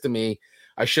 which says to me,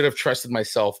 I should have trusted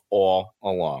myself all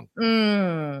along.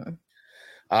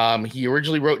 He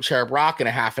originally wrote Cherub Rock in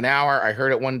a half an hour. I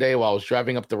heard it one day while I was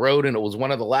driving up the road, and it was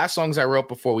one of the last songs I wrote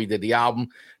before we did the album.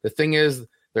 The thing is,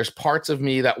 there's parts of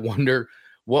me that wonder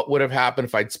what would have happened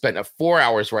if I'd spent 4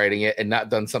 hours writing it and not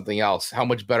done something else. How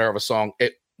much better of a song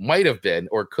it might have been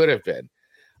or could have been.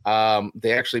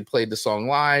 They actually played the song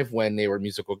live when they were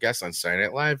musical guests on Saturday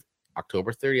Night Live,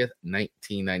 October 30th,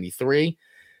 1993.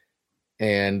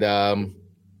 And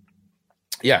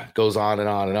goes on and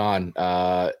on and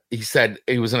on. He said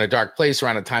he was in a dark place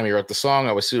around the time he wrote the song.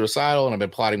 I was suicidal and I've been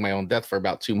plotting my own death for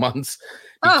about 2 months.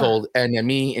 He told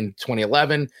NME in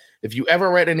 2011, if you ever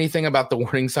read anything about the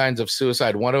warning signs of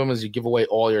suicide, one of them is you give away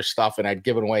all your stuff, and I'd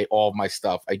given away all of my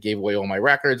stuff. I gave away all my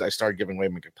records. I started giving away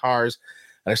my guitars,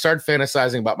 and I started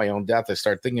fantasizing about my own death. I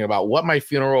started thinking about what my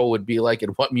funeral would be like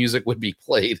and what music would be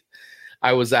played.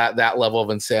 I was at that level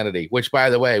of insanity, which, by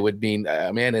the way, would mean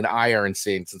Amanda and I are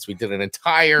insane, since we did an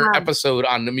entire episode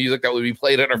on the music that would be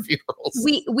played at our funerals.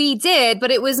 We did,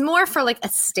 but it was more for like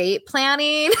estate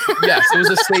planning. Yes, it was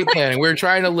estate planning. We were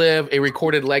trying to live a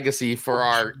recorded legacy for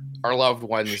our loved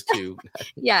ones too.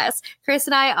 Yes, Chris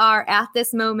and I are at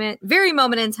this very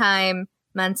moment in time,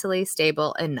 mentally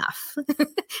stable enough.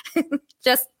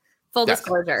 Just full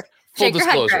disclosure. Full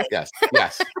disclosure. Yes.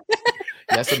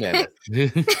 Yes, Amanda.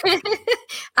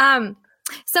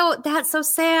 So that's so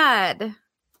sad.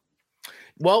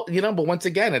 Well, but once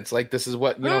again, it's like, this is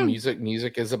what,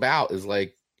 music is about,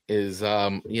 is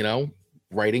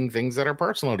writing things that are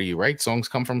personal to you, right? Songs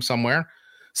come from somewhere.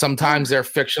 Sometimes they're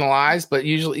fictionalized, but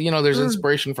usually, there's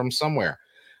inspiration from somewhere.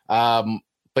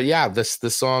 But yeah, the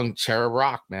song Cherub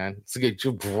Rock, man, it's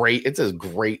a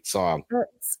great song.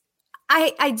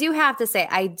 I do have to say,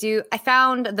 I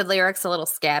found the lyrics a little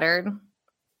scattered.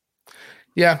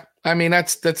 Yeah, I mean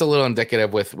that's a little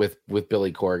indicative with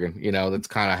Billy Corgan. That's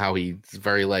kind of how he's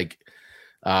very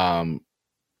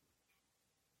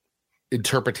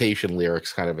interpretation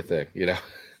lyrics kind of a thing.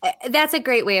 That's a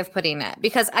great way of putting it,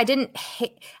 because I didn't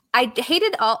hate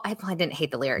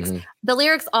the lyrics. The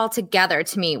lyrics altogether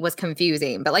to me was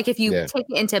confusing, but if you take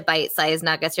it into bite-sized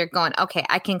nuggets, you're going, okay,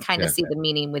 I can kind of see the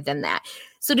meaning within that.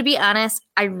 So to be honest,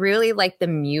 I really like the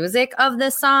music of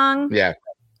this song. Yeah.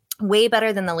 Way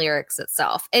better than the lyrics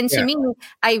itself. And to me,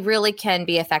 I really can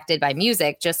be affected by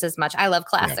music just as much. I love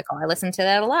classical. I listen to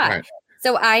that a lot. Right.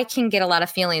 So I can get a lot of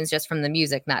feelings just from the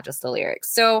music, not just the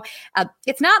lyrics. So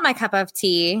it's not my cup of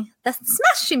tea. The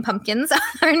Smashing Pumpkins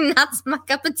are not my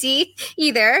cup of tea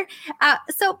either.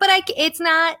 It's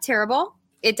not terrible.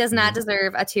 It does not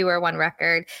deserve a 2 or 1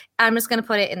 record. I'm just going to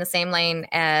put it in the same lane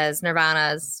as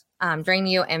Nirvana's Drain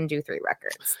You and Do 3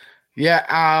 records.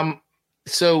 Yeah.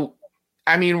 So,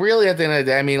 I mean, really, at the end of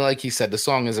the day, like you said, the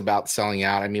song is about selling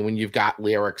out. I mean, when you've got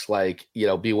lyrics like,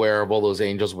 beware of all those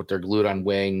angels with their glued on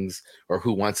wings, or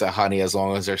who wants a honey as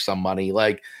long as there's some money.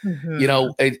 It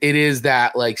is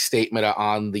that statement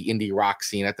on the indie rock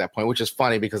scene at that point, which is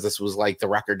funny because this was the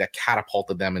record that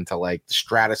catapulted them into the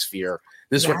stratosphere.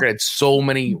 This record had so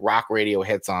many rock radio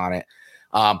hits on it.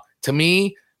 To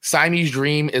me, Siamese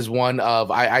Dream is one of,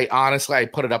 I honestly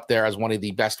put it up there as one of the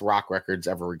best rock records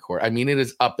ever recorded. I mean, it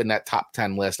is up in that top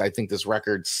 10 list. I think this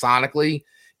record sonically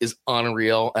is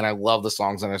unreal, and I love the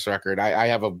songs on this record. I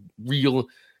have a real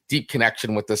deep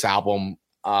connection with this album.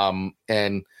 This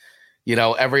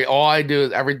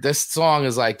song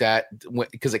is like that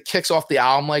because it kicks off the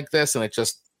album like this, and it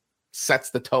just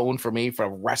sets the tone for me for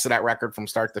the rest of that record from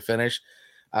start to finish.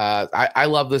 I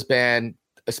love this band.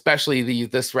 Especially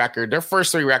this record. Their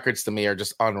first 3 records to me are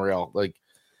just unreal.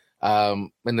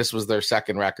 And this was their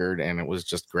second record, and it was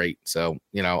just great. So,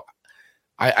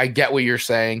 I get what you're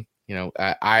saying.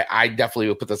 I definitely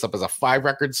would put this up as a 5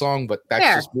 record song, but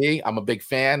that's just me. I'm a big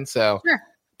fan. So,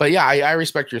 but yeah, I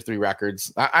respect your 3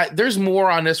 records. There's more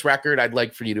on this record I'd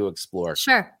like for you to explore.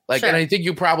 Sure. And I think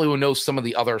you probably would know some of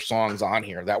the other songs on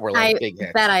here that were big hits.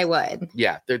 I bet I would.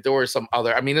 Yeah, there were some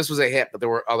other. I mean, this was a hit, but there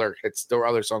were other hits. There were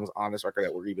other songs on this record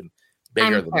that were even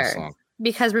bigger than this song.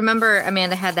 Because remember,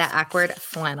 Amanda had that awkward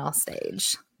flannel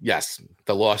stage. Yes,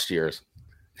 the Lost Years.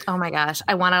 Oh my gosh,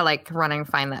 I want to run and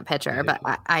find that picture, but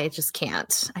I just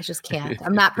can't.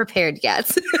 I'm not prepared yet.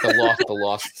 the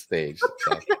lost stage.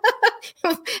 So.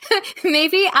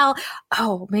 Maybe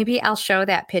I'll show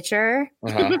that picture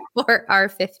for our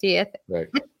 50th. Right.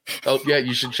 Oh yeah,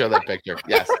 you should show that picture.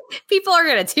 Yes. People are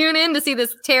going to tune in to see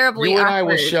this terribly. You and I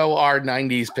will show our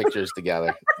 90s pictures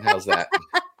together. How's that?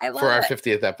 I love for our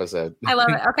 50th episode. I love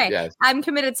it. Okay. Yes. I'm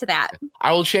committed to that.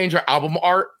 I will change our album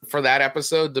art for that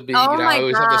episode to be, I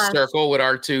always have a circle with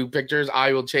our 2 pictures.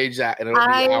 I will change that, and it'll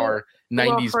be our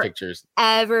 90s pictures.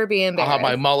 Ever be embarrassed. I'll have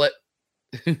my mullet.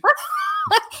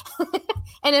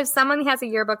 And if someone has a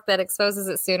yearbook that exposes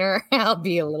it sooner, I'll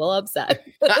be a little upset.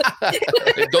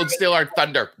 Don't steal our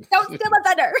thunder. Don't steal the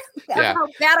thunder. That's how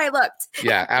bad I looked.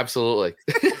 Yeah, absolutely.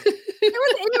 It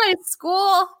was in my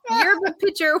school yearbook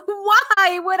picture.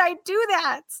 Why would I do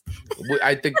that?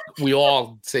 I think we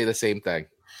all say the same thing.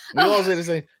 We all say the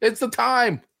same. It's the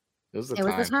time. It was the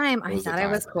time. I thought it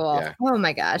was cool. Yeah. Oh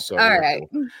my gosh. So all right.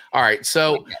 Cool. All right.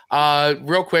 So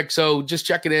real quick. So just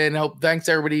checking in. Thanks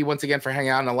everybody once again for hanging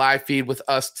out on the live feed with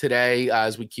us today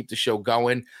as we keep the show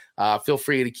going. Feel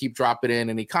free to keep dropping in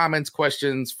any comments,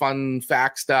 questions, fun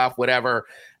fact stuff, whatever,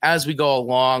 as we go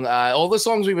along. All the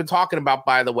songs we've been talking about,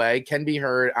 by the way, can be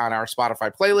heard on our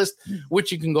Spotify playlist,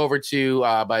 which you can go over to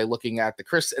by looking at the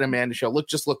Chris and Amanda Show.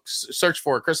 Search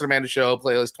for Chris and Amanda Show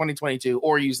playlist 2022,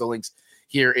 or use the links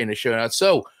here in the show notes.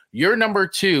 So your number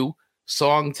 2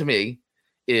 song to me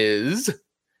is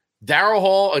Daryl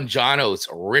Hall and John Oates,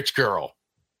 Rich Girl.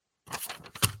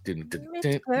 So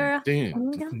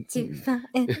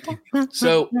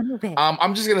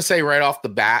I'm just gonna say right off the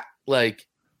bat,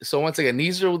 so once again,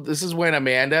 this is when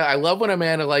Amanda, I love when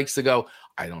Amanda likes to go,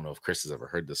 I don't know if Chris has ever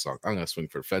heard this song, I'm gonna swing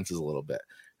for the fences a little bit,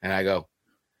 and I go,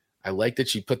 I like that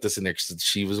she put this in there because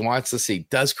she wants to see,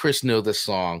 does Chris know this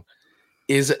song?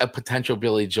 Is it a potential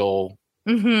Billy Joel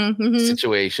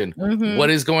situation? What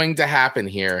is going to happen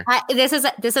here? This is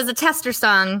a tester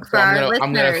song for our listeners.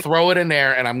 I'm gonna throw it in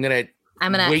there, and I'm gonna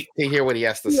wait to hear what he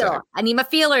has to say. I need my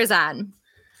feelers on.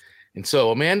 And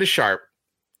so, Amanda Sharp,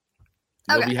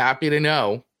 you'll be happy to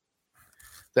know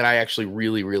that I actually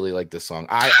really, really like this song.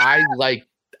 I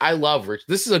love Rich.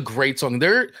 This is a great song.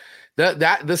 The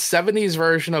 70s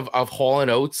version of Hall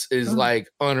and Oates is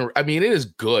it is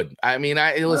good. I mean,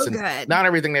 listen, not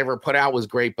everything they ever put out was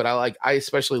great, but I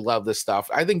especially love this stuff.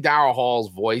 I think Daryl Hall's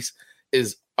voice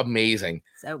is amazing.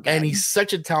 So good. And he's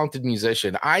such a talented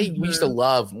musician. I used to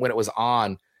love when it was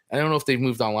on. I don't know if they've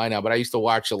moved online now, but I used to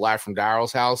watch the Live from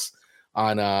Daryl's House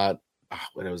on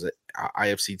what was it?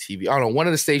 IFC TV. I don't know. One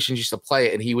of the stations used to play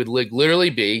it, and he would literally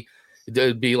be.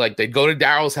 It'd be like they'd go to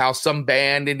Daryl's house, some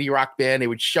band, indie rock band. They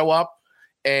would show up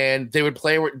and they would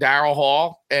play with Daryl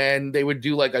Hall, and they would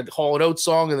do like a Hall and Oates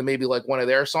song and then maybe like one of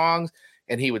their songs.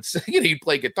 And he would sing and he'd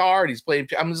play guitar and he's playing.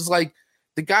 I'm just like,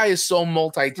 the guy is so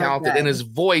multi-talented and his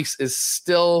voice is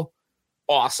still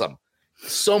awesome.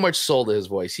 So much soul to his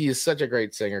voice. He is such a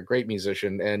great singer, great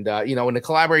musician. And, and the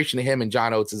collaboration of him and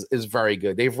John Oates is very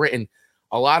good. They've written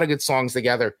a lot of good songs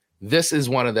together. This is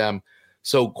one of them.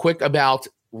 So quick about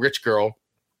Rich Girl.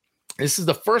 This is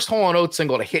the first Hall and Oates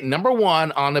single to hit number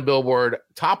 1 on the Billboard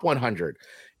Top 100,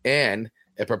 and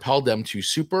it propelled them to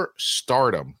super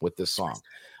stardom with this song.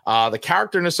 The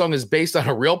character in the song is based on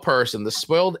a real person, the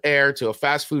spoiled heir to a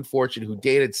fast food fortune who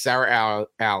dated Sarah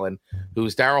Allen,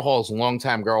 who's Daryl Hall's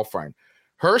longtime girlfriend.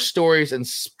 Her stories of him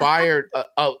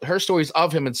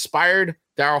inspired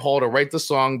Daryl Hall to write the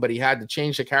song, but he had to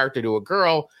change the character to a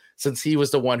girl since he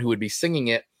was the one who would be singing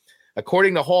it.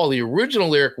 According to Hall, the original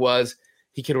lyric was,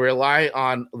 he can rely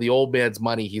on the old man's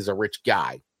money. He's a rich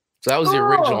guy. So that was the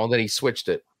original, and then he switched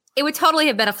it. It would totally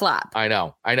have been a flop. I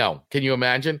know. Can you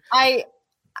imagine?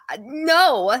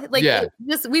 No.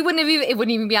 We wouldn't have it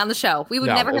wouldn't even be on the show. We would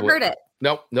never have heard it.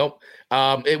 Nope.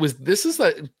 This is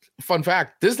the fun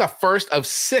fact. This is the first of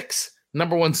 6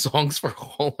 number 1 songs for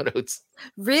Hall and Oates.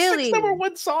 Really? 6 number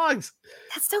 1 songs.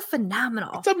 That's so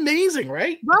phenomenal. It's amazing,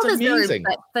 right? Well deserved,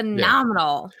 but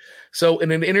phenomenal. Yeah. So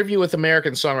in an interview with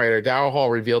American songwriter, Daryl Hall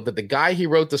revealed that the guy he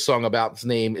wrote the song about's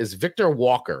name is Victor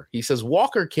Walker. He says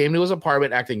Walker came to his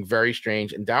apartment acting very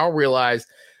strange, and Daryl realized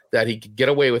that he could get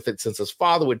away with it since his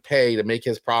father would pay to make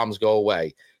his problems go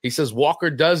away. He says Walker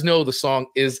does know the song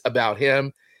is about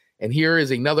him. And here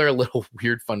is another little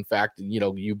weird fun fact,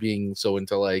 you being so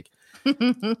into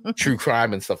true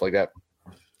crime and stuff like that.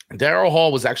 Daryl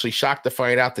Hall was actually shocked to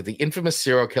find out that the infamous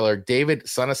serial killer David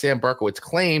Son of Sam Berkowitz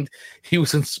claimed he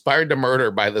was inspired to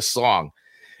murder by the song.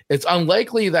 It's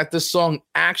unlikely that this song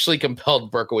actually compelled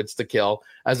Berkowitz to kill,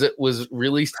 as it was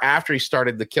released after he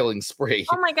started the killing spree.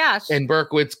 Oh my gosh. And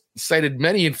Berkowitz cited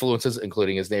many influences,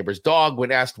 including his neighbor's dog, when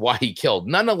asked why he killed.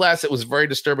 Nonetheless, it was very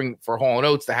disturbing for Hall &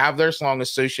 Oates to have their song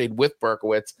associated with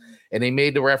Berkowitz, and they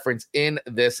made the reference in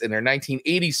their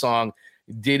 1980 song,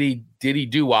 Diddy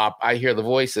Doo-Wop, I Hear the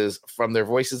Voices, from their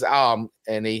Voices album,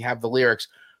 and they have the lyrics,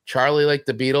 Charlie liked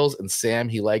the Beatles, and Sam,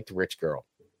 he liked Rich Girl.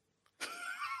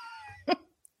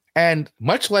 And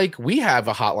much like we have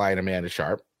a hotline, Amanda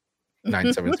Sharp,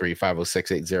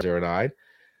 973-506-8009.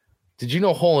 Did you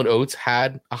know Hall & Oates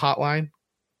had a hotline?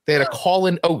 They had a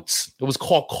Call-In Oates. It was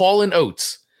called Call-In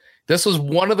Oates. This was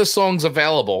one of the songs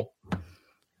available.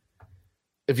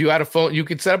 If you had a phone, you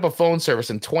could set up a phone service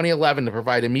in 2011 to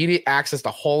provide immediate access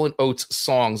to Hall & Oates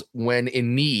songs when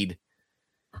in need.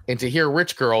 And to hear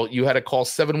Rich Girl, you had to call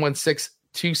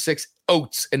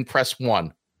 716-26-OATES and press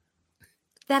 1.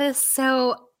 That is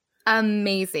so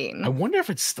amazing. I wonder if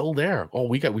it's still there. Oh,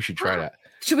 we should try that.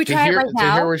 Should we try it right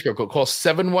now? To hear Rich Girl, call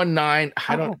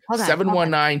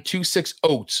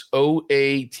 719-26-OATES,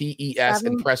 OATES,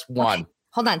 and press 1. Okay.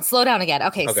 Hold on, slow down again.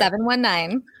 Okay.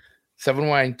 719.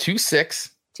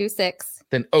 719-26.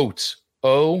 Then Oates,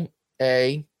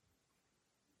 O-A.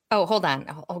 Oh, hold on.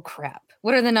 Oh, crap.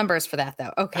 What are the numbers for that,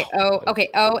 though? Okay. Okay.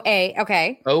 O-A.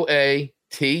 Okay.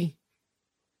 O-A-T.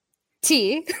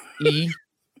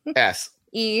 T-E-S.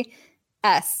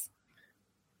 E-S.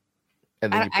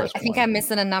 And then you press I think I'm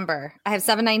missing a number. I have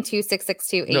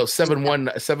 792-662-8. No,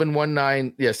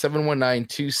 719. Yeah,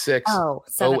 719-26. Oh,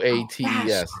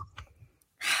 OATES.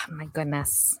 Oh, my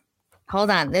goodness.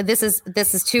 Hold on. This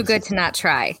is too good to not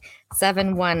try.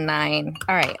 719.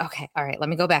 All right. Okay. All right. Let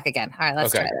me go back again. All right.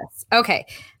 Let's try this. Okay.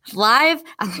 Live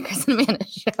on the Chris and Amanda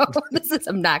show. This is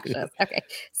obnoxious. Okay.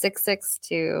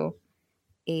 662-8.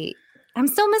 I'm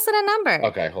still missing a number.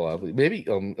 Okay. Hold on. Maybe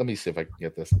let me see if I can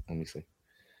get this. Let me see.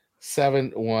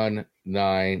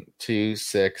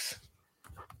 719-26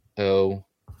 OATES.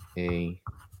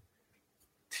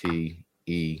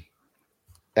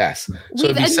 So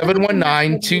it'd be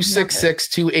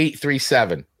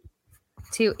 719-266-2837.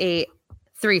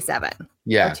 2837.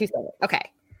 Yeah. 27. Okay.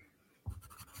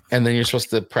 And then you're supposed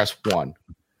to press 1.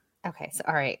 Okay. So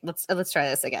all right, let's try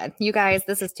this again. You guys,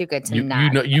 this is too good to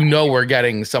not. You know we're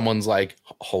getting someone's like,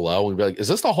 hello. We'd be like, is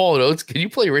this the Hall & Oates? Can you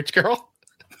play Rich Girl?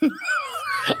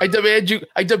 I demand you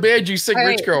sing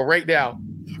Rich Girl right now.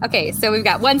 Okay, so we've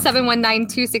got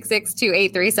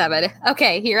 17192662837.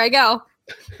 Okay, here I go.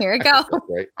 Right.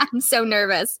 I'm so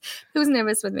nervous. Who's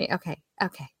nervous with me? Okay.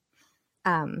 Okay.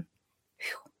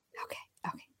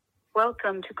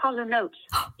 Welcome to Colin Oates,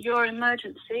 your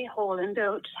emergency Hall &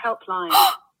 Oates helpline.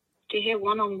 To hear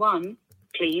one-on-one,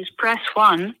 please press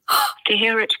 1. To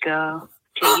hear Rich Girl,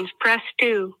 please press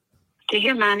 2. To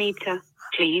hear Man-Eater,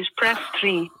 please press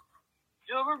 3.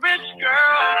 You're a rich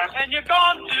girl, and you're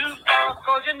gone too far,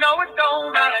 cause you know it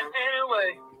don't matter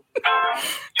anyway.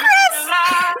 Chris!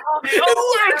 It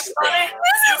works!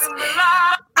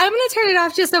 I'm going to turn it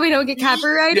off just so we don't get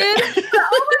copyrighted. Yeah.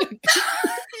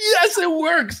 Yes, it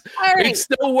works. All right. It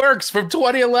still works from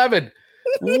 2011.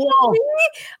 Whoa. We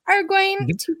are going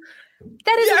to...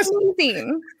 That is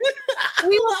amazing.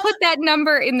 We will put that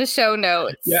number in the show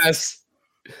notes. Yes.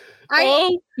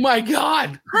 Oh, my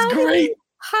God. It's great.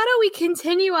 How do we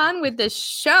continue on with this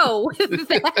show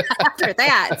after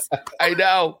that? I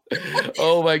know.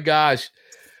 Oh my gosh.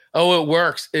 Oh, it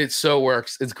works. It so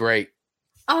works. It's great.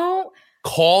 Oh.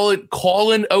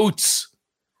 Colin Oates.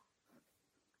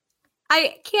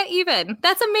 I can't even.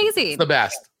 That's amazing. It's the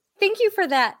best. Thank you for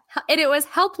that. And it was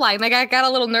helpline. Like I got a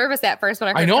little nervous at first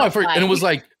when I heard helpline. And it was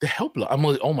like the helpline. I'm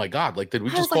like, oh my God. Like, did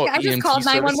we just call it EMT I just called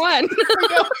 911.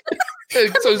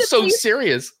 It's so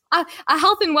serious. A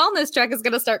health and wellness truck is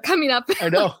going to start coming up I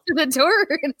know. to the door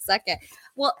in a second.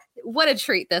 Well, what a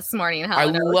treat this morning. I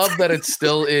love that it's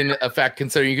still in effect,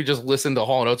 considering you could just listen to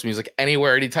Hall & Oates music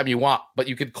anywhere, anytime you want, but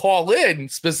you could call in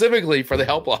specifically for the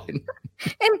helpline.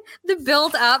 And the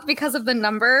build up because of the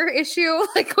number issue,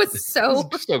 was so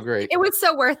great. It was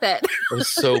so worth it. It was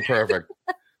so perfect.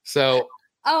 So,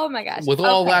 oh my gosh. With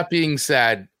all that being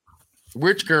said,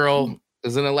 Rich Girl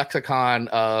is an lexicon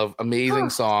of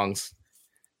amazing songs.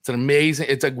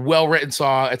 It's a well-written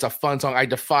song. It's a fun song. I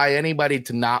defy anybody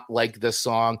to not like this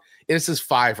song. This is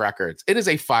 5 records. It is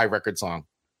a 5-record song.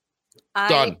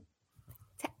 Done.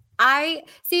 I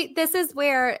see. This is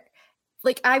where,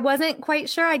 I wasn't quite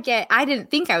sure I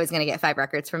didn't think I was going to get 5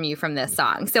 records from you from this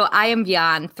song. So I am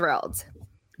beyond thrilled.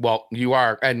 Well, you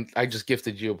are. And I just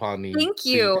gifted you upon the. Thank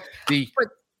you.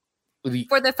 For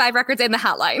the 5 records and the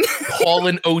hotline.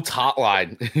 Colin Oates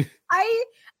hotline. I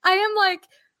am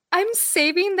I'm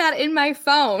saving that in my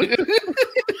phone.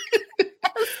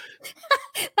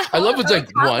 I love it's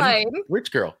hotline. 1,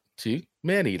 Rich Girl, 2,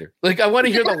 Man-Eater. I want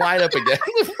to hear the lineup again.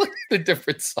 The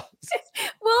different songs.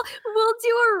 We'll do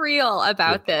a reel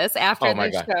about this after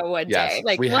the show one day.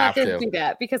 We have to do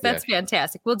that because that's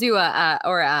fantastic. We'll do a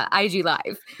IG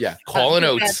live. Yeah, Colin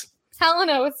Oates. Colin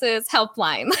Oates'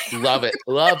 helpline. Love it.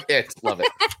 Love it. Love it.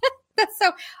 That's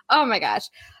so. Oh my gosh.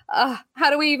 How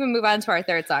do we even move on to our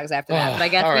third songs after that? But I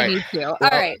guess we need to. Well, all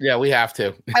right. Yeah, we have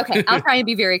to. Okay, I'll try and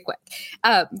be very quick.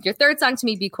 Your third song to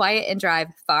me, Be Quiet and Drive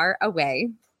Far Away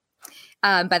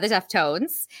by the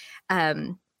Deftones.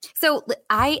 So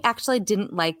I actually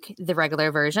didn't like the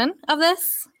regular version of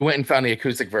this. You went and found the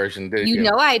acoustic version, didn't you? You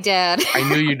know I did. I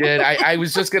knew you did. I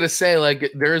was just going to say,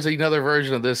 like, there's another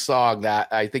version of this song that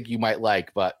I think you might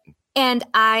like, but. And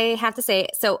I have to say,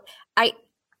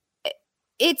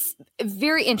 it's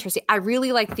very interesting. I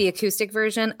really like the acoustic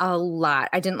version a lot.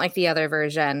 I didn't like the other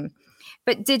version.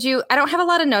 But I don't have a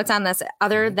lot of notes on this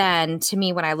other than, to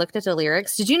me, when I looked at the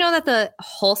lyrics, did you know that the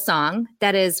whole song,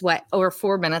 that is over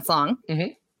 4 minutes long,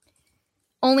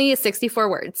 only is 64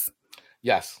 words?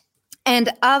 Yes.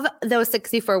 And of those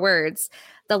 64 words,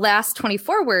 the last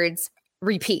 24 words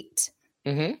repeat.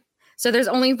 So there's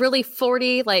only really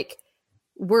 40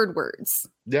 words.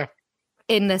 Yeah.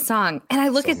 In the song. And I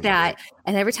look at that,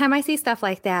 and every time I see stuff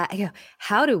like that, I go,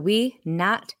 how do we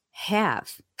not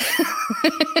have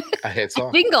a hit song,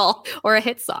 a jingle, or a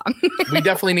hit song? We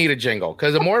definitely need a jingle,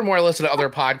 because the more and more I listen to other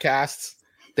podcasts,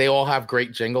 they all have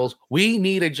great jingles. We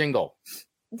need a jingle.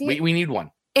 We need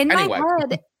one. In my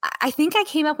head, I think I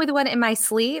came up with one in my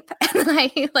sleep, and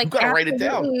I gotta write it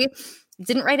down.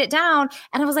 Didn't write it down,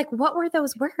 and I was like, what were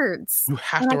those words? You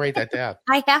have to write that down.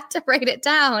 I have to write it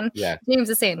down. Yeah. James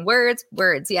is saying words,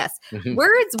 yes.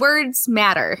 Words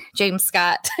matter, James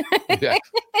Scott. Yeah.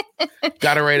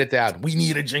 Gotta write it down. We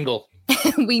need a jingle.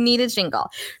 We need a jingle.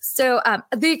 So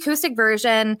the acoustic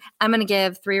version, I'm going to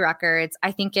give 3 records.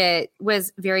 I think it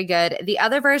was very good. The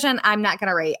other version, I'm not going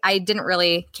to rate. I didn't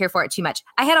really care for it too much.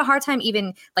 I had a hard time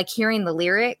even hearing the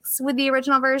lyrics with the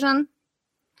original version.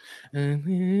 It's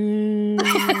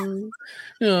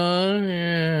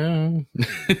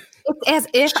as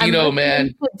if Chino, I'm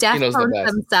man. Deftones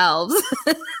themselves.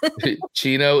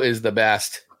 Chino is the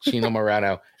best. Chino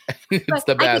Morano. It's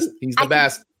the best. He's the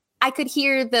best. I could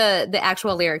hear the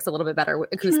actual lyrics a little bit better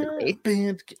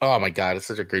acoustically. Oh my God, it's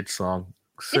such a great song.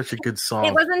 Such a good song.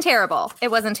 It wasn't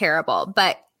terrible.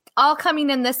 But all coming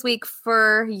in this week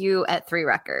for you at 3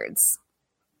 records.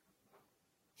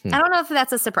 I don't know if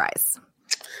that's a surprise.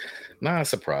 Not a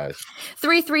surprise.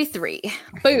 333.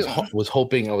 Boom. I was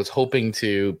hoping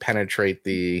to penetrate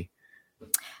the.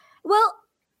 Well,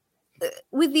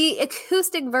 with the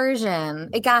acoustic version,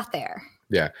 it got there.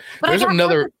 Yeah. But there's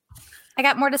another. I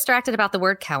got more distracted about the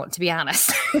word count, to be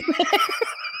honest.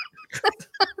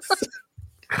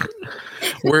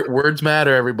 Words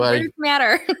matter, everybody. Words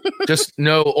matter. Just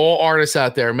know, all artists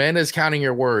out there, Amanda's counting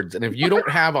your words. And if you don't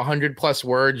have 100+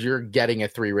 words, you're getting a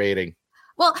 3 rating.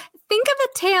 Well, think of the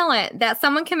talent that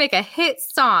someone can make a hit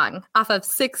song off of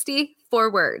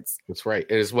 64 words. That's right.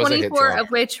 It was 24 a hit song, of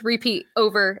which repeat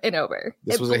over and over.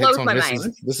 This was a hit song.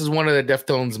 This is one of the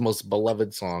Deftones' most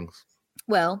beloved songs.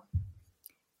 Well,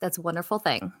 that's a wonderful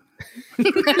thing.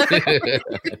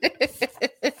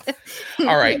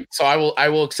 All right. So I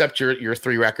will accept your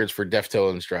 3 records for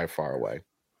Deftones Drive Far Away.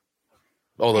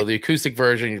 Although the acoustic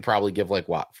version, you'd probably give 4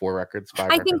 records? 5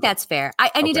 records? I think that's fair.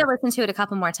 I need to listen to it a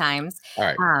couple more times. All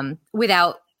right.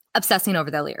 Without obsessing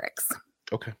over the lyrics.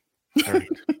 Okay. All right.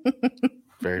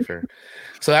 Very fair.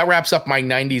 So that wraps up my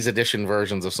 90s edition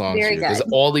versions of songs. Because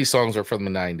all these songs are from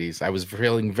the 90s. I was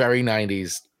feeling very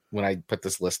 90s when I put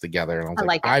this list together. And I was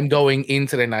like I'm going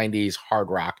into the 90s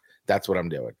hard rock. That's what I'm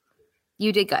doing.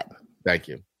 You did good. Thank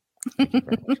you. Thank you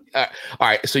very much. All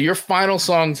right. So your final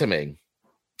song to me.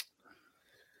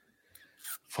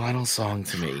 Final song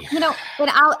to me. And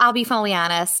I'll be fully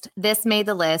honest. This made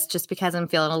the list just because I'm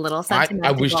feeling a little sentimental.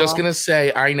 I was just gonna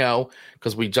say, I know,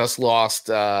 because we just lost.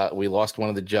 We lost one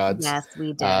of the Judds. Yes,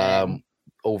 we did.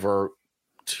 Over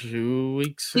 2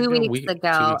 weeks ago. 2 weeks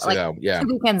ago. 2 weeks ago. Yeah. 2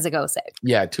 weekends ago. Say.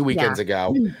 Yeah, 2 weekends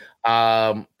ago.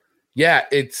 Yeah,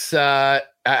 it's. I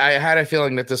had a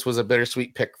feeling that this was a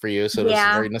bittersweet pick for you, so this is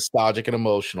very nostalgic and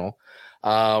emotional.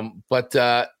 But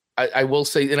I will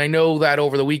say, and I know that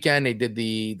over the weekend they did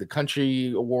the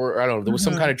country award. I don't know. There was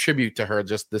some kind of tribute to her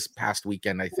just this past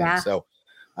weekend, I think.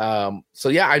 Yeah. So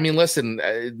yeah, I mean, listen,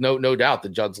 no doubt the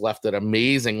Judds left an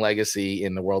amazing legacy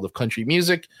in the world of country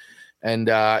music, and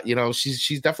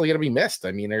she's definitely gonna be missed.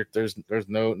 I mean, there's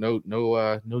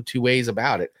no 2 ways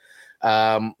about it.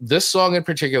 This song in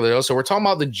particular, though, so we're talking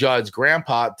about the Judds.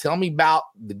 Grandpa, tell me about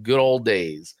the good old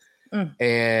days.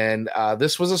 And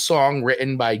this was a song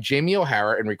written by Jamie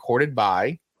O'Hara and recorded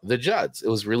by the Judds. It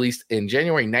was released in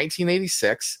January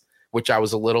 1986, which I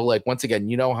was a little once again,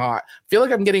 how I feel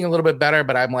like I'm getting a little bit better,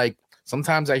 but I'm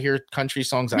sometimes I hear country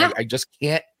songs and I just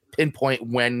can't pinpoint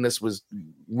when this was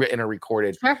written or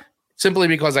recorded, simply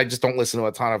because I just don't listen to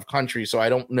a ton of country. So I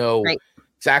don't know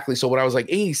exactly. So when I was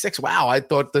 86, wow, I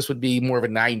thought this would be more of a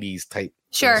 90s type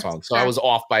song. So I was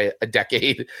off by a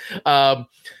decade.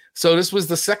 So this was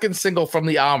the second single from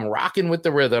the album, Rockin' with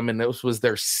the Rhythm, and this was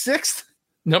their 6th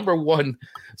 #1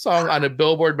 song on the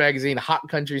Billboard magazine Hot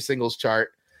Country Singles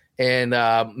chart. And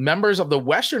members of the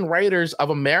Western Writers of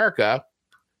America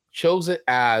chose it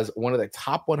as one of the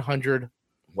top 100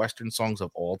 Western songs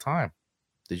of all time.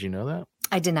 Did you know that?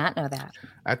 I did not know that.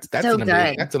 That's so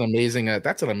that's an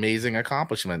amazing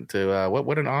accomplishment. To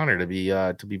what an honor to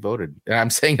be voted. And I'm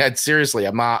saying that seriously.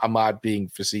 I'm not being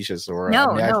facetious or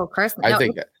no, of course not. I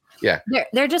think yeah.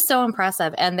 They're just so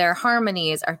impressive, and their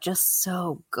harmonies are just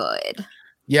so good.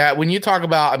 Yeah, when you talk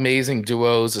about amazing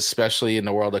duos, especially in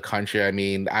the world of country, I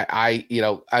mean, I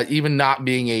even not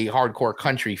being a hardcore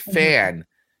country fan,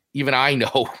 even I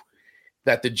know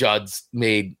that the Judds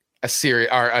made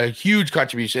a huge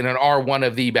contribution and are one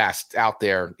of the best out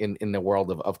there in the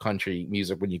world of country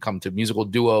music when you come to musical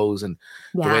duos and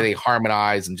the way they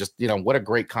harmonize and just, what a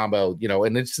great combo,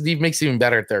 and it makes it even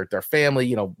better at their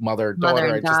family, mother,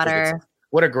 daughter.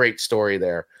 What a great story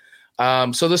there.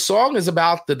 So the song is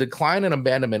about the decline and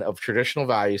abandonment of traditional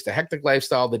values, the hectic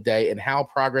lifestyle of the day, and how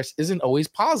progress isn't always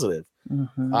positive.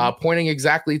 Pointing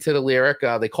exactly to the lyric,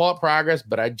 they call it progress,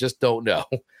 but I just don't know.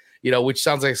 Which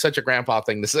sounds like such a grandpa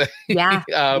thing to say. Yeah.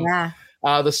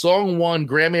 The song won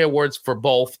Grammy Awards for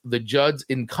both the Judds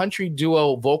in country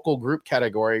duo vocal group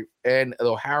category and the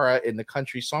O'Hara in the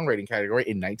country songwriting category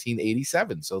in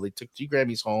 1987. So they took 2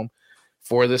 Grammys home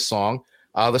for this song.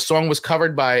 The song was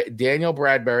covered by Daniel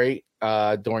Bradbury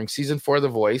during season 4 of The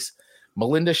Voice.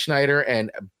 Melinda Schneider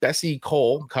and Bessie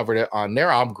Cole covered it on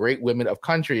their album Great Women of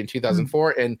Country in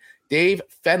 2004. And Dave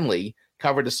Fenley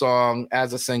covered the song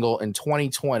as a single in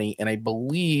 2020, and I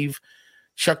believe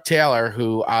Chuck Taylor,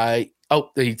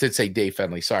 he did say Dave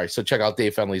Fenley, sorry. So check out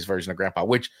Dave Fenley's version of Grandpa,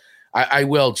 which I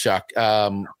will, Chuck.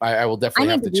 I will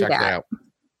definitely have to check that out.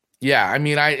 Yeah, I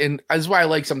mean, and that's why I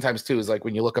like sometimes too is like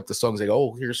when you look up the songs, they go,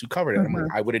 "Oh, here's who covered it." I'm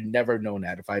like, I would have never known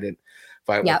that if I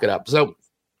look it up. So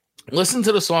listen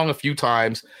to the song a few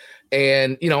times,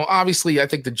 and obviously, I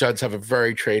think the Judds have a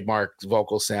very trademark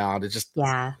vocal sound. It's just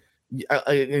can't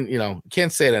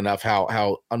say it enough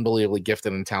how unbelievably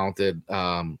gifted and talented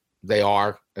they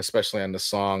are, especially on the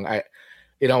song. I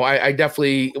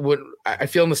definitely I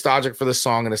feel nostalgic for the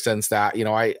song in the sense that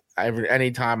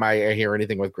anytime I hear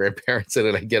anything with grandparents in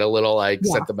it, I get a little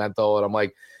sentimental, and I'm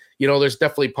like, there's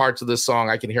definitely parts of this song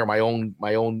I can hear my own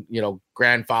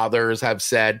grandfathers have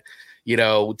said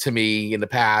to me in the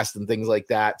past and things like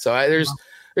that. So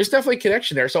there's definitely a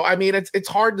connection there. So I mean, it's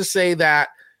hard to say that,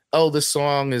 oh, this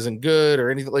song isn't good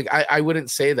or anything. Like I wouldn't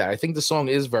say that. I think the song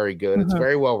is very good. It's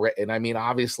very well written. I mean,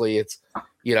 obviously it's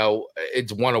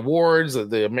won awards.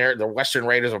 The Western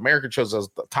Writers of America chose as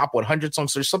the top 100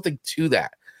 songs. So there's something to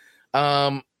that.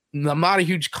 I'm not a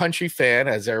huge country fan,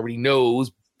 as everybody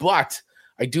knows, but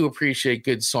I do appreciate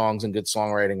good songs and good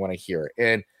songwriting when I hear it.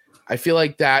 And I feel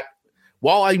like that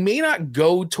while I may not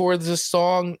go towards this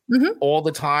song all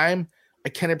the time, I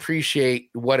can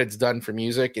appreciate what it's done for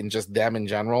music and just them in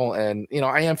general. And,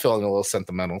 I am feeling a little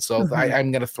sentimental. So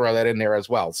I'm going to throw that in there as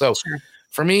well. So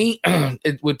for me,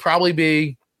 it would probably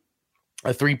be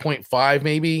a 3.5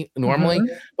 maybe normally.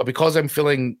 But because I'm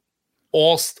feeling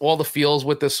all the feels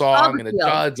with the song and the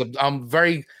Judds, I'm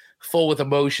very full with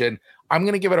emotion. I'm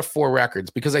going to give it a 4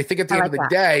 records because I think at the end of the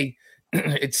day,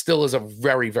 it still is a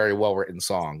very, very well-written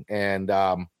song. And,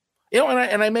 and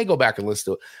I may go back and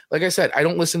listen to it. Like I said, I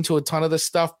don't listen to a ton of this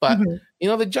stuff, but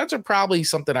the Judds are probably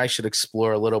something I should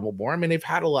explore a little bit more. I mean, they've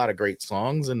had a lot of great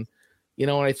songs, and and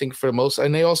I think for the most,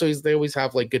 and they always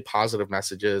have like good positive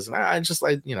messages, and I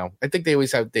think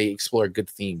they explore good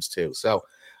themes too. So,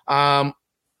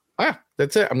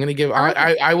 that's it. I'm gonna give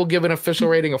I will give an official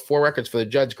rating of 4 records for the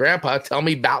Judds. Grandpa, tell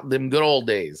me about them good old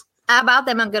days. About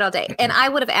them on good old day. And I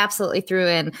would have absolutely threw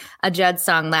in a Judds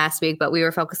song last week, but we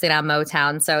were focusing on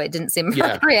Motown, so it didn't seem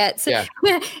appropriate.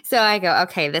 So I go,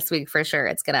 okay, this week for sure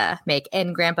it's gonna make.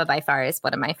 And Grandpa by far is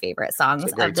one of my favorite songs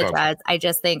of the Judds. I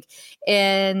just think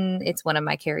it's one of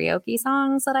my karaoke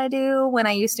songs that I do when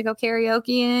I used to go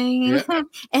karaokeing.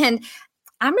 And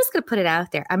I'm just gonna put it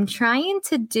out there. I'm trying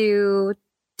to do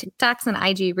TikToks and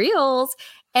IG Reels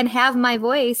and have my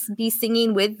voice be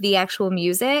singing with the actual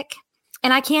music.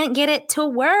 And I can't get it to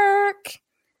work.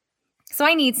 So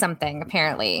I need something,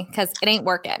 apparently, because it ain't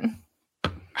working.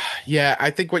 Yeah,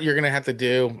 I think what you're going to have to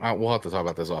do, we'll have to talk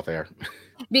about this off air.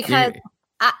 Because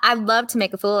I'd love to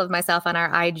make a fool of myself on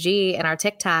our IG and our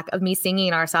TikTok of me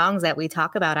singing our songs that we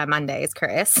talk about on Mondays,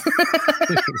 Chris.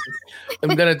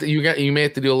 You may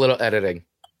have to do a little editing.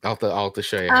 I'll have to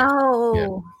show you.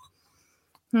 Oh.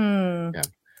 Yeah. Yeah.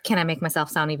 Can I make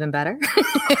myself sound even better?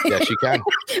 Yes, you can.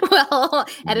 Well,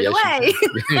 edit away.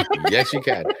 Yes, you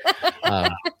can.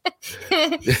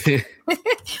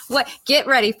 What? Get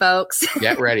ready, folks.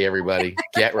 Get ready, everybody.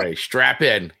 Get ready. Strap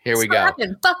in. Here we go.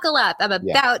 Buckle up. I'm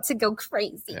about to go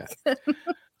crazy. Yeah.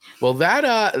 Well,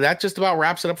 that just about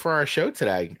wraps it up for our show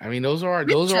today. I mean, those are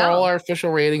all our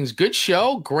official ratings. Good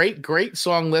show. Great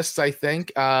song lists, I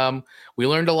think. We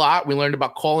learned a lot. We learned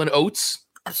about calling Oates.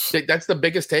 That's the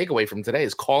biggest takeaway from today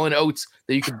is calling Oates,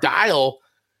 that you could dial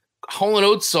calling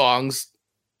Oates songs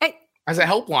as a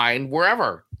helpline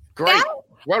wherever. Great.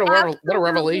 What a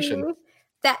revelation.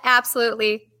 That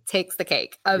absolutely takes the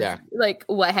cake of like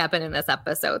what happened in this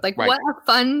episode. Like what a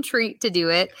fun treat to do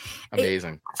it.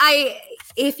 Amazing.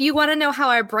 If you want to know how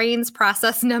our brains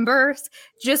process numbers,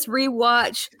 just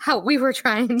rewatch how we were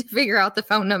trying to figure out the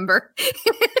phone number.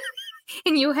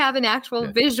 And you have an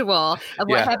actual visual of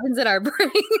what happens in our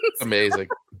brains. Amazing.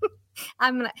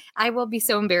 I will be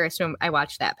so embarrassed when I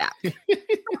watch that back.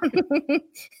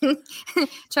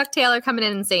 Chuck Taylor coming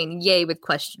in and saying yay with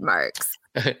question marks.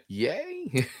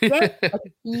 Yay. Yay.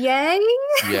 Yay.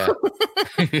 Yeah.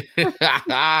 Yay,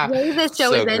 the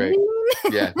show is ending.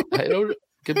 Yeah.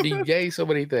 Could be yay so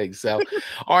many things. So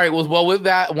all right, well with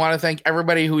that, I want to thank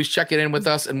everybody who's checking in with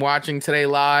us and watching today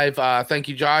live. Thank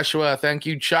you, Joshua. Thank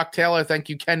you, Chuck Taylor. Thank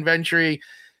you, Ken Ventry.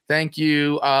 Thank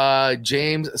you,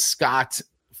 James Scott,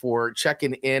 for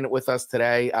checking in with us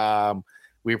today.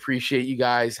 We appreciate you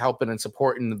guys helping and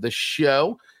supporting the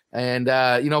show. And,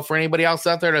 for anybody else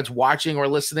out there that's watching or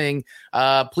listening,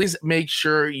 please make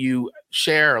sure you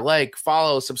share, like,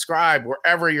 follow, subscribe,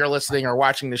 wherever you're listening or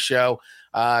watching the show,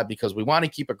 because we want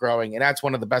to keep it growing. And that's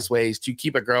one of the best ways to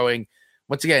keep it growing.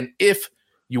 Once again, if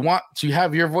you want to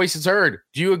have your voices heard,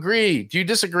 do you agree? Do you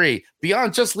disagree?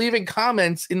 Beyond just leaving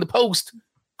comments in the post,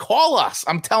 call us.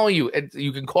 I'm telling you,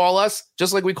 you can call us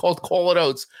just like we called Call It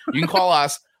Oates. You can call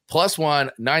us +1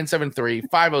 973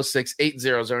 506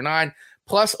 8009.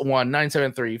 +1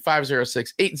 973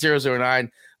 506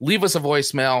 8009. Leave us a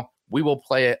voicemail. We will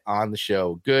play it on the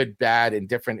show. Good, bad,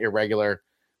 indifferent, irregular,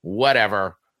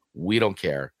 whatever. We don't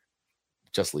care.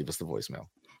 Just leave us the voicemail.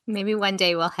 Maybe one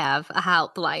day we'll have a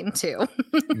helpline too.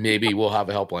 Maybe we'll have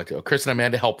a helpline too. A Chris and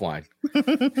Amanda helpline.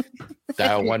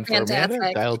 Dial 1 for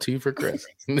Amanda, dial 2 for Chris.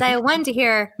 Dial 1 to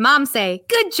hear Mom say,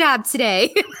 "Good job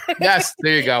today." Yes,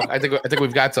 there you go. I think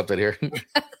we've got something here.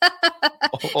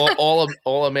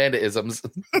 all Amanda-isms.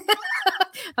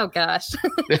 Oh gosh.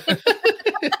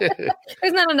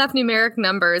 There's not enough numeric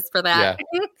numbers for that.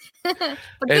 Yeah.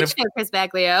 But good show, Chris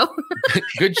Baglio.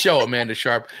 Good show, Amanda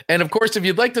Sharp. And of course, if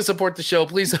you'd like to support the show,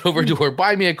 please head over to our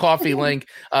Buy Me a Coffee link,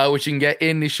 which you can get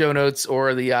in the show notes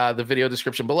or the video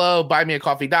description below.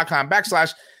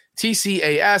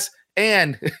 buymeacoffee.com/TCAS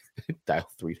and dial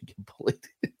 3 to get bullied.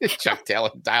 Chuck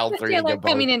Taylor, dial 3 to get bullied.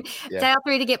 Coming in, dial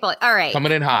 3 to get bullied. All right.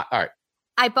 Coming in hot. All right.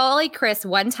 I bullied Chris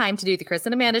one time to do the Chris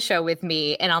and Amanda show with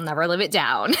me, and I'll never live it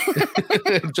down.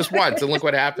 Just once, and look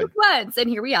what happened. Once, and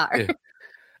here we are.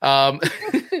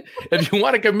 If you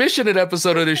want to commission an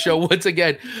episode of the show, once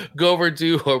again, go over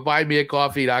to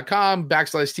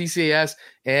buymeacoffee.com/TCAS,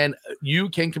 and you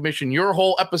can commission your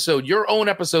own episode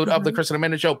of the Chris and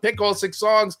Amanda show. Pick all 6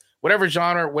 songs, whatever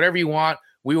genre, whatever you want.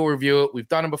 We will review it. We've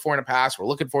done them before in the past. We're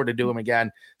looking forward to doing them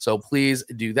again. So please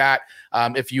do that.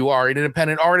 If you are an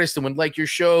independent artist and would like your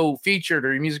show featured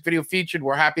or your music video featured,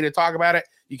 we're happy to talk about it.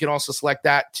 You can also select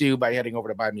that too by heading over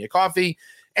to Buy Me a Coffee.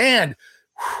 And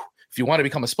if you want to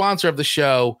become a sponsor of the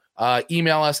show,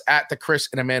 email us at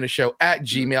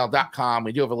thechrisandamandaShow@gmail.com.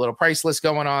 We do have a little price list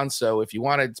going on. So if you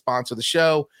want to sponsor the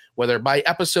show, whether by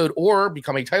episode or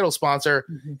become a title sponsor,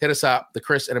 hit us up,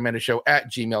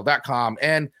 thechrisandamandaShow@gmail.com,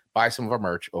 and buy some of our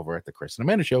merch over at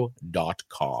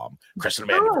thechrisandamandaShow.com. Chris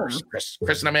and Amanda,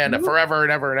 Chris and Amanda, forever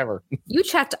and ever and ever. You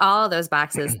checked all of those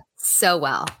boxes so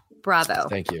well. Bravo.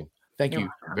 Thank you. Thank you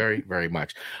very, very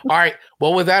much. All right.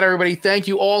 Well, with that, everybody, thank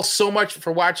you all so much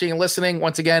for watching and listening.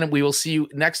 Once again, we will see you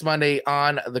next Monday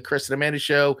on the Chris and Amanda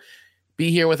Show.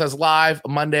 Be here with us live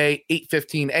Monday,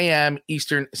 8:15 a.m.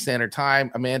 Eastern Standard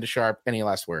Time. Amanda Sharp, any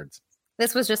last words?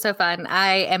 This was just so fun.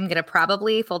 I am going to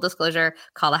probably, full disclosure,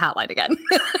 call the hotline again.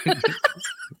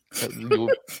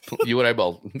 You and I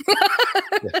both.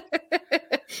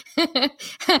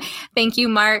 Thank you,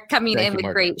 Mark, coming in with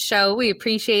a great show. We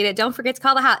appreciate it. Don't forget to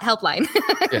call the helpline.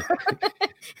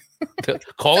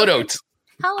 Call it Oates.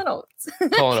 Call it Oates.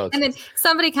 Call it Oates. And then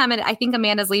somebody commented, I think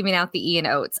Amanda's leaving out the E in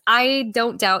Oates. I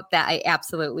don't doubt that. I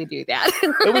absolutely do that.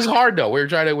 It was hard though. We were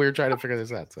trying to figure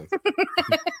this out. So.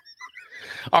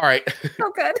 All right.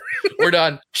 Oh, good. We're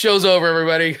done. Show's over,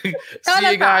 everybody. See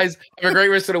you guys. Have a great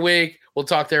rest of the week. We'll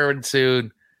talk to everyone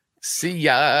soon. See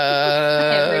ya.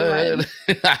 I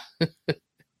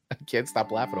can't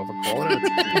stop laughing over calling it.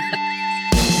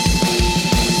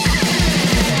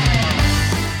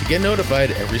 To get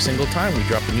notified every single time we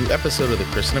drop a new episode of the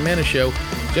Chris and Amanda Show,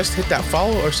 just hit that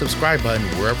follow or subscribe button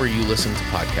wherever you listen to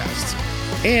podcasts.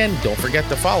 And don't forget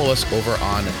to follow us over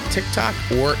on TikTok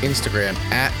or Instagram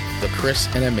at The Chris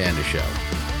and Amanda Show.